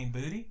because they ain't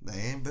booty? They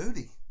ain't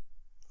booty.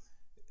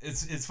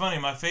 It's funny.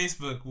 My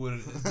Facebook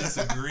would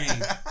disagree.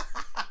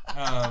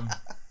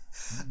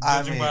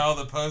 Judging by all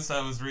the posts I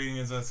was reading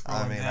as I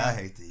scrolled down. I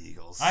hate the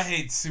Eagles. I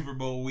hate Super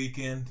Bowl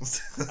weekend.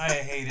 I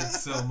hate it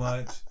so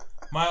much.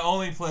 My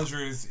only pleasure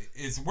is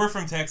we're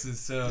from Texas,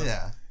 so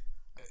yeah,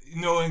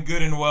 knowing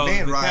good and well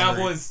the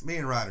Cowboys. Me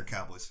and Ryder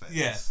Cowboys fans.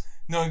 Yeah,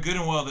 knowing good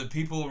and well that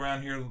people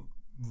around here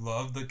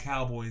love the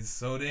Cowboys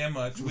so damn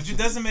much, which it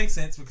doesn't make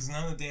sense because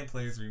none of the damn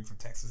players are even from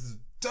Texas. It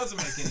doesn't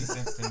make any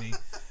sense to me.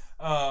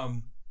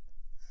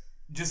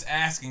 Just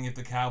asking if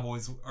the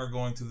Cowboys are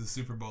going to the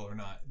Super Bowl or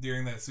not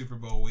during that Super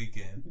Bowl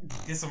weekend.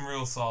 Get some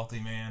real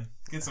salty, man.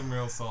 Get some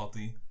real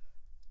salty.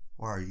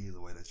 Why are you the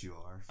way that you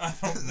are? I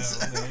don't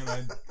know,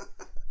 man.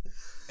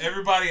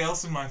 Everybody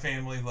else in my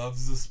family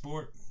loves the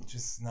sport.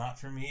 Just not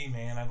for me,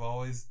 man. I've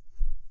always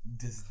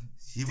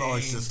You've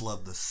always just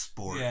loved the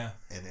sport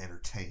and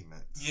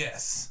entertainment.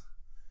 Yes.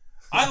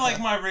 I like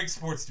my rig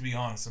sports, to be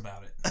honest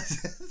about it.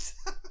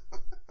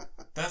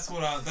 That's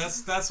what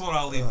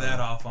I'll leave that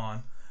off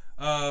on.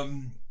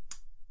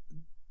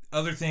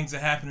 Other things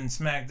that happened in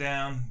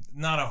Smackdown,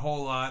 not a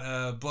whole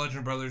lot.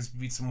 Bludgeon Brothers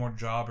beat some more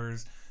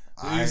jobbers.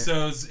 The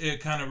Usos, it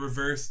kind of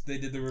reversed. They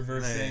did the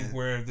reverse thing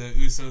where the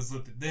Usos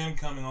looked at them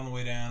coming on the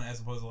way down,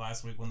 as opposed to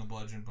last week when the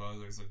Bludgeon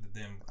Brothers looked at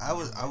them. I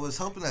was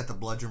hoping that the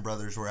Bludgeon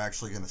Brothers were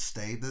actually going to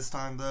stay this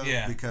time though,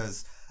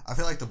 because I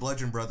feel like the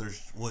Bludgeon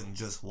Brothers wouldn't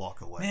just walk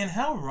away. Man,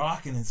 how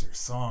rocking is their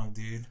song,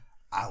 dude?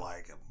 I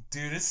like them.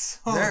 Dude, it's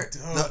so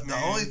dope,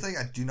 the only thing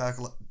I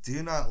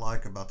do not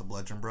like about the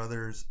Bludgeon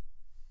Brothers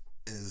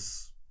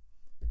is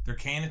their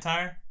cane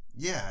attire.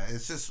 Yeah,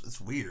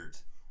 it's weird.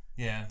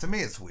 Yeah, to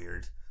me it's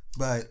weird,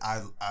 but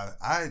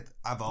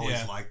I've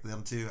always liked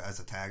them too as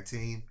a tag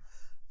team,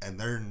 and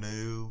their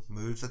new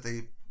moves that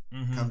they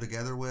come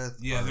together with.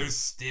 Yeah, they're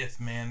stiff,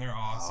 man. They're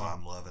awesome. Oh,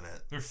 I'm loving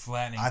it. They're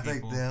flattening. I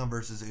think them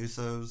versus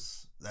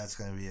Usos. That's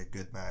going to be a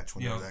good match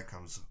whenever that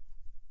comes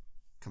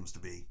to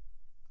be.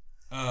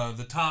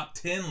 The top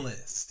 10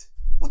 list.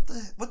 What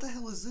the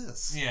hell is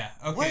this? Yeah.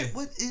 Okay.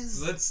 What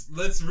is?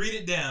 Let's read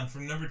it down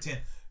from number 10.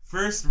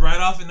 First, right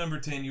off at number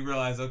 10, you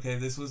realize, okay,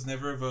 this was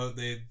never a vote.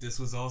 This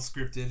was all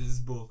scripted. This is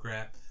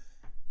bullcrap.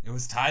 It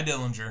was Ty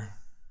Dillinger,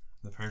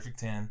 the perfect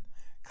 10.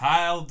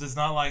 Kyle does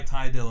not like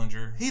Ty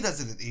Dillinger. He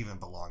doesn't even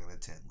belong in the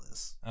 10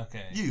 list.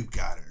 Okay. You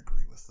gotta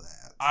agree with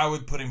that. I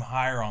would put him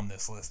higher on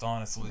this list,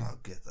 honestly. Oh,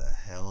 get the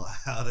hell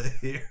out of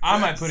here. I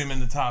might put him in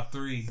the top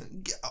 3.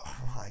 Oh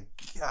my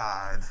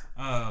god.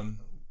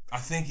 I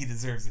think he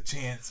deserves a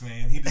chance,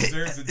 man. He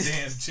deserves a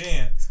damn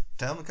chance.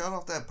 Tell him to cut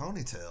off that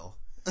ponytail.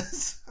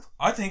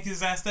 I think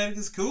his aesthetic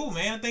is cool,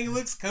 man. I think it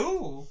looks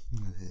cool.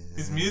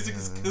 His music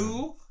is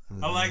cool.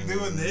 I like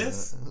doing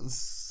this.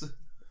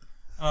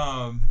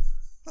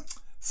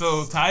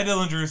 So Ty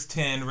Dillinger is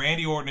 10,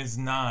 Randy Orton is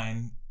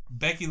 9,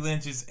 Becky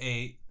Lynch is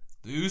 8,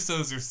 the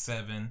Usos are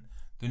 7,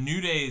 the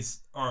New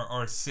Days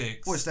are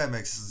 6. Which that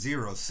makes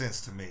zero sense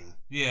to me.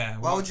 Yeah.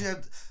 Why would you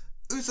have...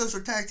 Usos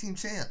are tag team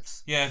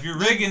champs. Yeah, if you're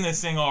rigging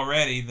this thing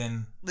already,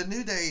 then... The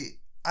New Day...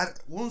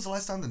 when was the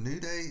last time the New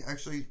Day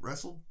actually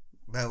wrestled?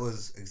 That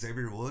was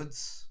Xavier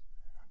Woods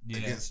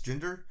against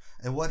Jinder.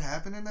 And what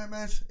happened in that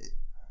match?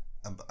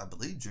 I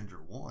believe Jinder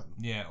won.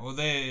 Yeah, well,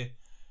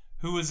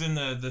 who was in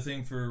the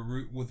thing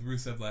with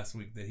Rusev last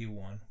week that he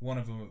won? One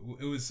of them,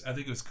 I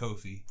think it was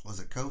Kofi. Was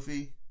it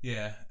Kofi?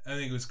 Yeah, I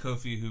think it was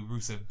Kofi who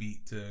Rusev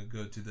beat to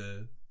go to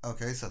the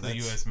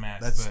U.S.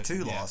 match. That's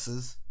 2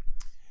 losses.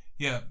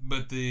 Yeah,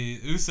 but the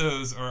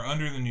Usos are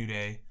under the New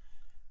Day,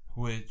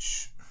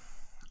 which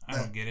I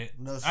don't get it.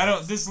 No sense. I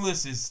don't. This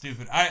list is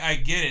stupid. I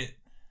get it.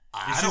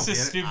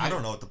 I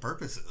don't know what the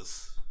purpose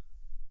is.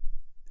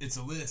 It's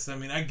a list. I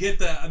mean, I get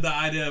the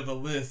idea of a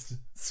list,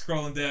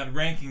 scrolling down,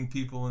 ranking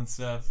people and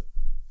stuff.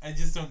 I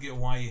just don't get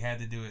why you had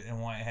to do it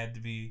and why it had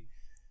to be.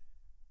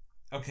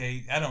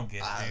 Okay, I don't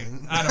get it,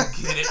 dude. I don't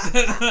get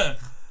it.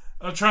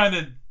 I'm trying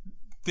to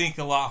think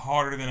a lot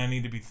harder than I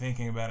need to be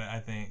thinking about it, I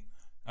think.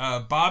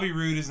 Bobby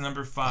Roode is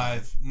number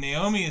 5.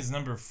 Naomi is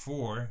number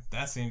 4.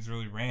 That seems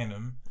really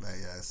random.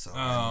 Yeah, it's so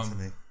random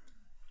to me.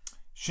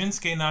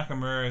 Shinsuke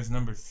Nakamura is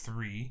number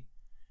 3.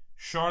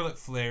 Charlotte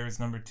Flair is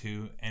number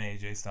 2, and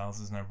AJ Styles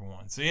is number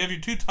 1. So you have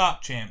your 2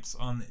 top champs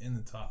in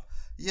the top.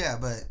 Yeah,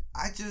 but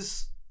I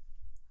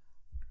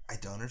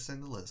don't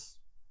understand the list.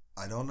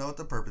 I don't know what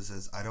the purpose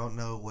is. I don't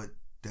know what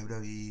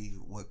WWE,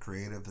 what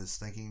creative is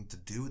thinking to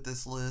do with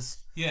this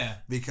list. Yeah.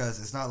 Because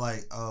it's not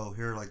like, oh,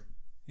 here, like...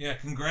 Yeah,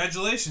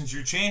 congratulations,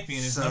 your champion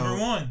is number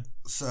 1.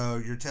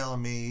 So you're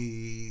telling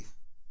me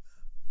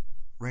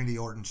Randy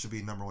Orton should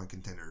be number 1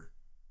 contender.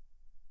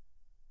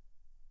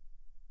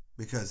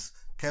 Because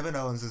Kevin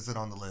Owens isn't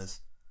on the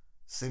list.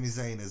 Sami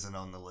Zayn isn't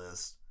on the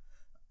list.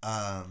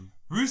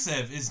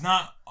 Rusev is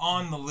not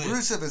on the list.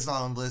 Rusev is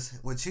not on the list,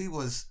 which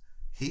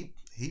he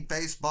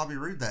faced Bobby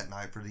Roode that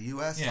night for the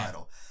U.S.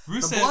 title.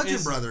 Rusev the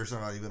Bludgeon Brothers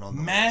are not even on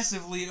the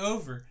massively list.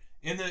 Over.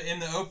 In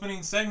the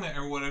opening segment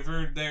or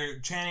whatever, they're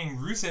chanting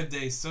Rusev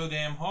Day so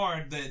damn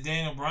hard that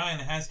Daniel Bryan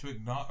has to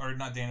acknowledge, or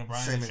not Daniel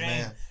Bryan,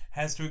 Shane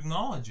has to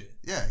acknowledge it.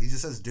 Yeah, he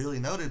just says duly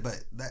noted,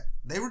 but that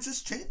they were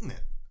just chanting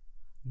it.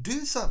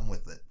 Do something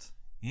with it.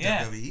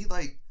 Yeah. WWE,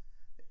 like,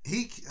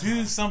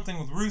 do something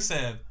with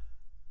Rusev.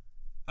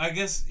 I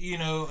guess, he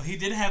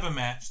did have a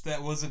match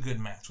that was a good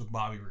match with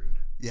Bobby Roode.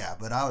 Yeah,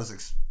 but I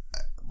was,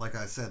 like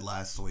I said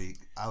last week,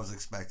 I was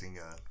expecting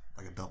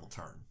a double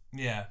turn.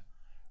 Yeah.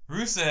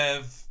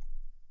 Rusev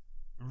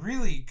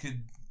really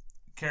could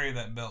carry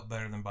that belt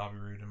better than Bobby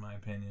Roode, in my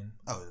opinion.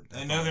 Oh, definitely.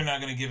 I know they're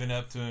not going to give it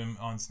up to him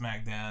on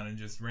SmackDown and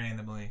just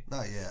randomly.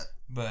 Not yet.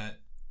 But,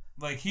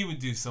 he would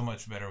do so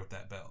much better with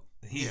that belt.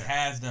 He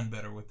has done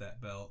better with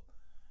that belt.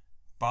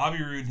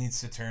 Bobby Roode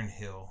needs to turn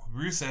heel.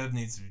 Rusev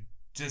needs to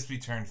just be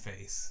turned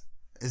face.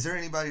 Is there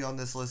anybody on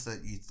this list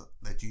that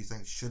you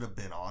think should have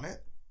been on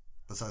it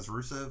besides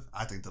Rusev?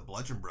 I think the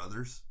Bludgeon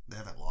Brothers. They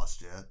haven't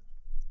lost yet.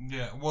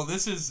 Yeah, well,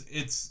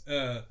 it's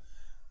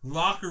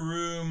locker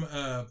room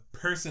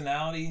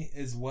personality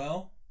as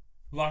well,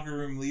 locker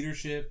room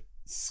leadership,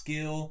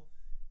 skill,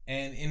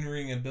 and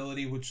in-ring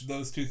ability, which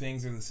those 2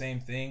 things are the same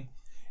thing.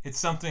 It's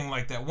something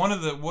like that. One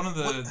of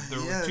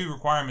the 2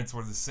 requirements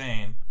were the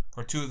same,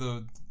 or 2 of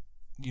the,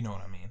 you know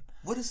what I mean.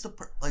 What is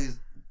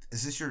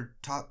is this your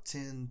top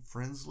 10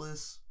 friends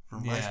list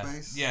from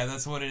MySpace? Yeah,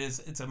 that's what it is.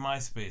 It's a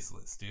MySpace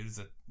list, dude. It's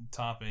a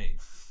top 8.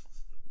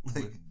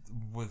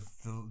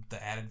 With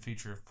the added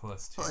feature of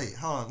 +2. Wait,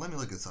 hold on. Let me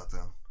look at something.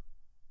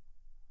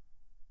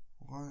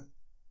 What?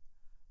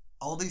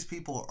 All these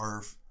people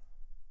are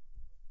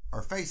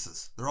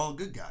faces. They're all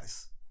good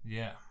guys.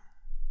 Yeah.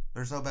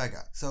 There's no bad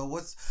guy. So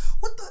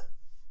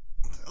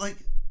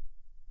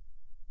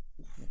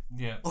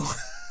Yeah.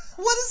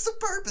 What is the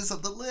purpose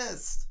of the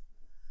list?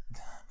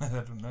 I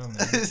don't know, man.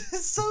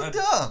 It's so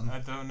dumb. I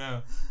don't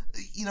know.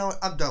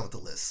 I'm done with the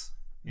list.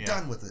 Yeah.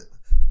 Done with it.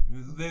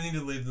 They need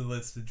to leave the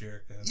list to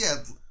Jericho. Yeah,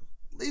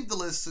 leave the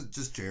list to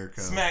just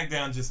Jericho.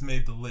 SmackDown just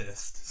made the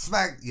list.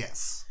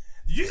 Yes.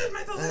 You just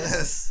made the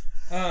list.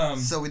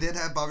 Yes. So we did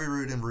have Bobby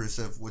Roode and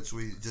Rusev, which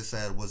we just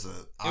said was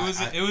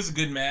it was a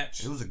good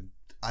match. It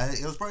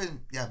was probably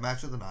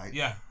match of the night.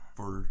 Yeah.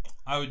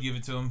 I would give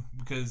it to him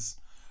because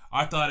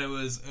I thought it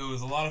was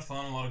a lot of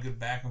fun, a lot of good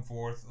back and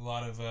forth, a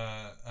lot of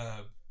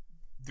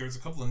there's a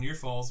couple of near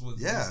falls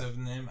with Rusev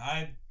and them.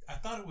 I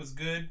thought it was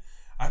good.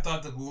 I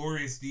thought the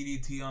glorious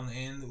DDT on the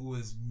end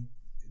was,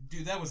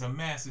 dude, that was a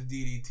massive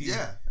DDT.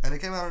 Yeah, and it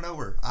came out of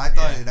nowhere. I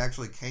thought it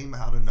actually came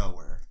out of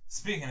nowhere.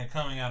 Speaking of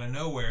coming out of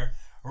nowhere,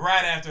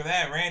 right after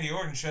that, Randy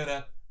Orton showed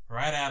up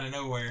right out of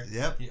nowhere.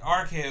 Yep. He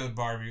RKO'd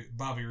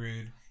Bobby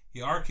Roode.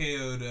 He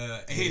RKO'd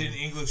Aiden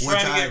English,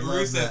 trying to get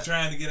Rusev,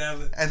 trying to get out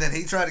of it. And then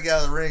he tried to get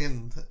out of the ring,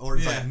 and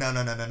Orton's like, no.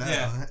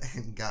 Yeah.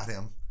 And got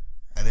him.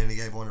 And then he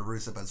gave one to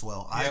Rusev as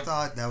well. Yep. I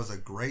thought that was a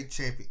great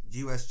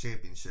U.S.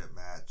 Championship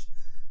match.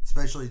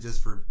 especially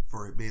just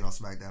for it being on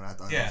SmackDown. I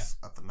thought it was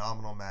a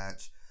phenomenal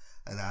match,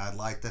 and I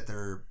like that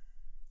they're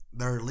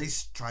at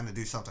least trying to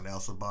do something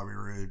else with Bobby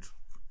Roode,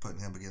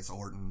 putting him against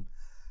Orton.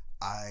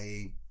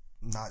 I'm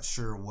not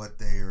sure what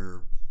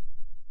their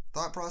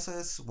thought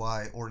process,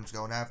 why Orton's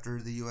going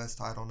after the U.S.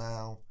 title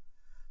now,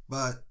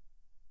 but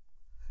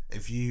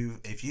if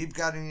you've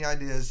got any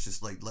ideas,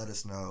 just let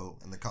us know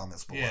in the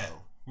comments below. Yeah,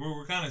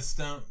 we're kind of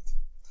stumped.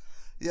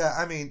 Yeah,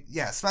 I mean,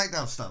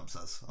 SmackDown stumps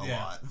us a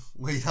lot.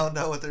 We don't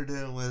know what they're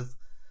doing with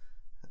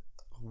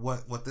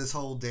what this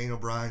whole Daniel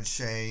Bryan,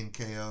 Shane,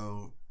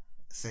 KO,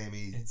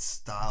 Sammy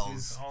Styles.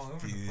 It's all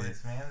over the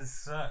place, man. This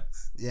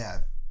sucks. Yeah.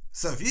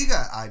 So if you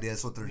got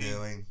ideas what they're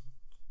doing,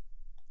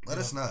 let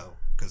us know,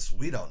 because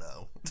we don't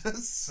know.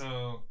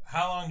 So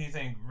how long do you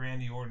think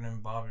Randy Orton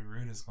and Bobby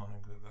Roode is going to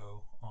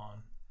go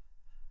on?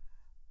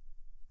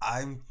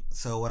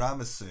 What I'm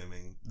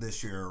assuming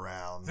this year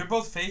around. They're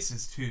both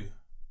faces too.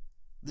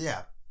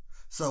 Yeah.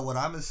 So what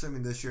I'm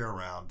assuming this year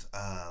around,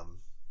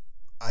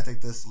 I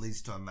think this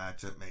leads to a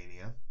match at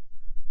Mania.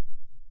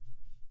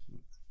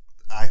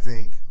 I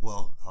think.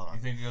 Well, hold on.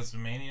 You think it goes to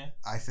Mania?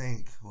 I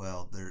think.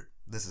 Well,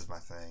 this is my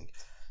thing.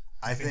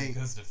 I think it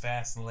goes to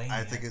FASTLANE.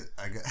 I think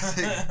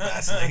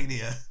FASTLANE.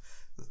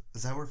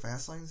 Is that where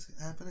FASTLANE's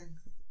happening?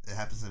 It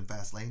happens in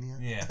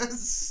FASTLANE. Yeah.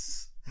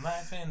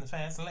 Life in the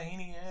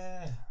FASTLANE.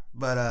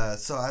 But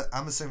so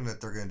I'm assuming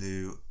that they're gonna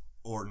do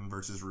Orton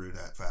versus Roode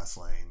at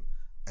FASTLANE,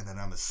 and then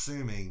I'm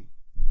assuming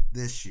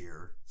this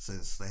year,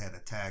 since they had a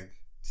tag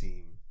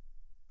team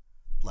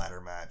ladder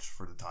match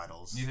for the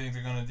titles. You think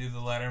they're gonna do the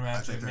ladder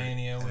match at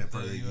Mania with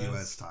the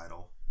US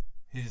title?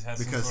 He just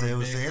has some sort of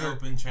big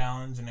open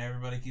challenge, and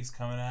everybody keeps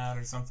coming out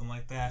or something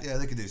like that. Yeah,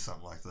 they could do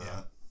something like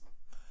that.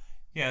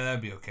 Yeah,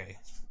 that'd be okay.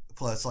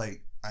 Plus,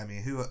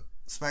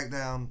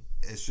 SmackDown?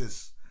 It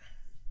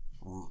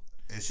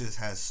just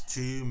has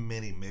too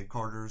many mid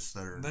carders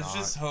that are. Let's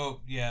just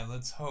hope. Yeah,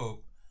 let's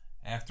hope.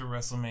 After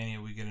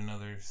WrestleMania, we get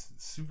another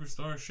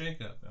superstar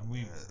shakeup, and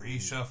we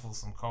reshuffle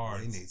some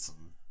cards.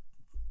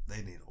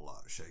 They need a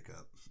lot of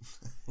shakeup.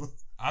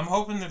 I'm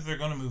hoping that they're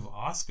going to move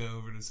Asuka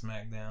over to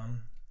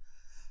SmackDown.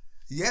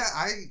 Yeah,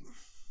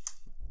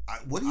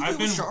 what do you do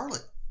with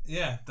Charlotte?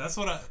 Yeah, that's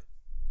what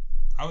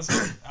I was.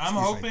 I'm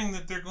hoping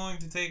that they're going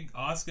to take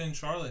Asuka and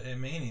Charlotte at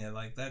Mania.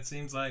 That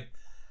seems like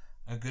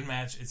a good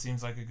match. It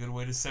seems like a good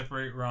way to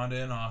separate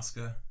Ronda and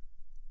Asuka.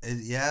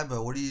 Yeah,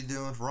 but what are you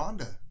doing with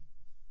Ronda?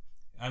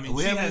 I mean,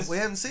 we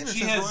haven't seen her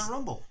since Royal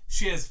Rumble.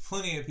 She has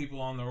plenty of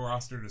people on the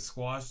roster to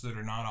squash that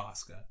are not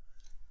Asuka,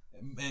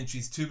 and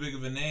she's too big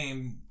of a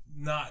name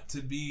not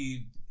to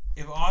be.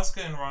 If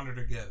Asuka and Ronda are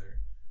together,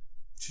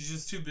 she's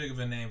just too big of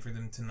a name for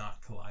them to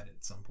not collide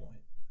at some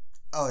point.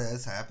 Oh yeah,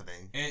 it's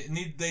happening.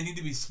 They need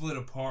to be split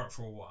apart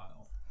for a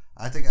while.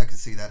 I think I could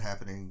see that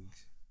happening.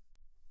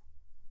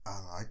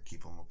 I'd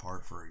keep them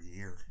apart for a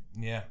year.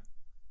 Yeah.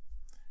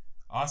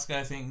 Asuka,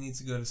 I think, needs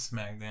to go to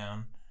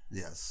SmackDown.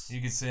 Yes.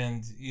 You could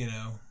send,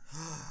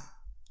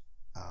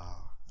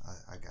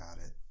 I got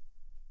it.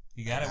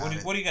 You got it?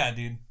 What do you got,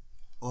 dude?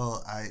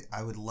 Well,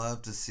 I would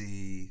love to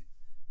see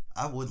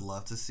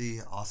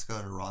Asuka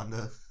and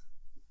Ronda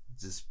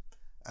just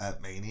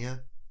at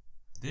Mania.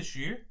 This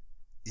year?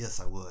 Yes,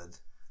 I would.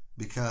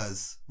 But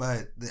it's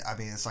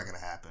not going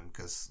to happen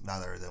because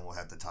neither of them will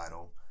have the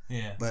title.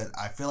 Yeah. But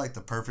I feel like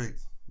the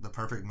perfect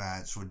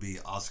match would be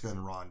Asuka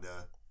and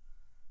Ronda.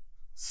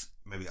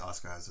 Maybe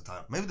Asuka has the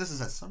title. Maybe this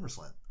is at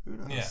SummerSlam. Who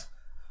knows? Yeah.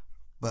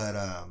 But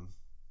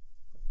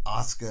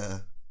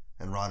Asuka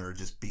and Ronda are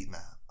just beating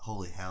the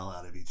holy hell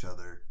out of each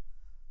other,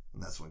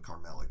 and that's when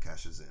Carmella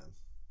cashes in.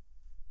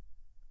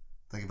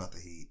 Think about the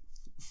heat.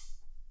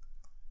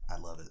 I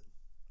love it.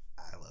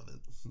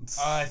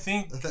 I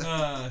think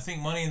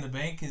Money in the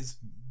Bank is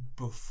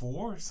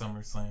before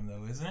SummerSlam,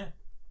 though, isn't it?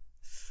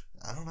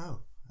 I don't know.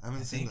 I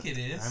think it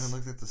is. I haven't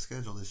looked at the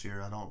schedule this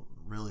year. I don't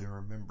really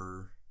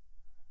remember.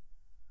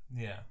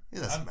 Yeah. It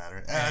doesn't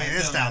matter.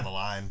 It's down the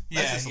line.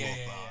 Yeah, that's just a little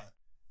thought.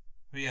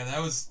 But yeah, that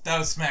was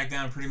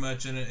SmackDown pretty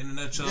much in a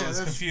nutshell. It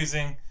was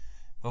confusing.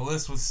 The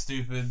list was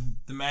stupid.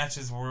 The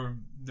matches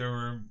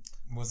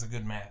was a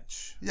good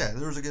match. Yeah,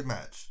 there was a good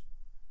match.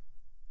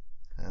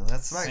 And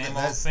that's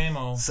SmackDown. Same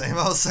old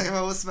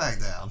with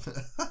SmackDown.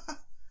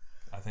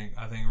 I think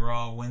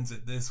Raw wins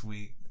it this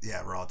week.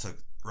 Yeah, Raw took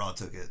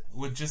it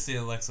with just the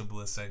Alexa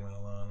Bliss segment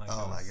alone.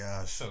 Oh my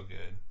gosh, so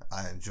good.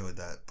 I enjoyed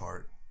that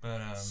part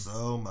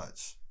so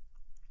much.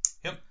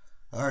 Yep.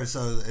 All right,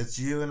 so it's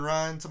you and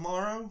Ryan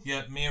tomorrow?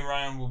 Yep, me and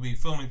Ryan will be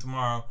filming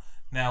tomorrow.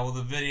 Now, will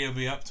the video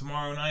be up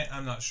tomorrow night?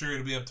 I'm not sure.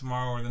 It'll be up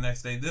tomorrow or the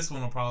next day. This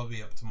one will probably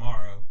be up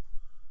tomorrow.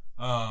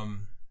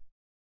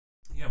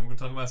 Yeah, we're going to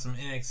talk about some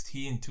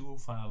NXT and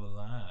 205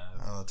 Live.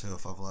 Oh,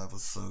 205 Live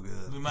was so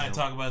good. We might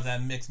talk about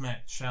that mixed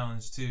match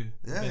challenge, too.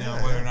 Yeah, depending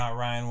on whether or not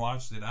Ryan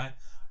watched it. I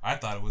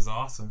thought it was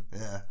awesome.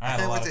 Yeah. I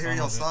can't wait to hear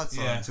y'all's thoughts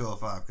on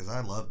 205 because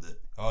I loved it.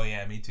 Oh,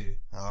 yeah, me too.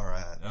 All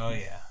right. Oh,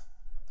 yeah.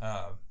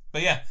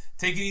 But yeah,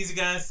 take it easy,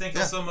 guys. Thank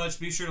you so much.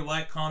 Be sure to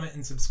like, comment,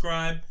 and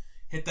subscribe.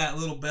 Hit that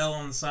little bell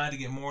on the side to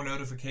get more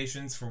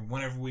notifications for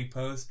whenever we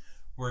post.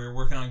 We're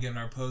working on getting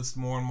our posts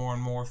more and more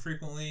and more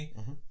frequently.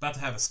 About to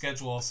have a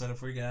schedule all set up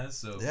for you guys.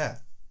 So yeah,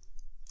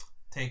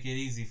 take it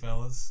easy,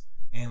 fellas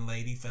and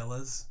lady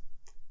fellas,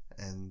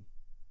 and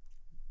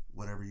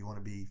whatever you want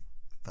to be,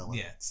 fella.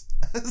 Yeah,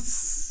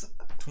 it's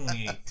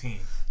 2018.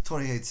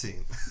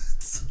 2018.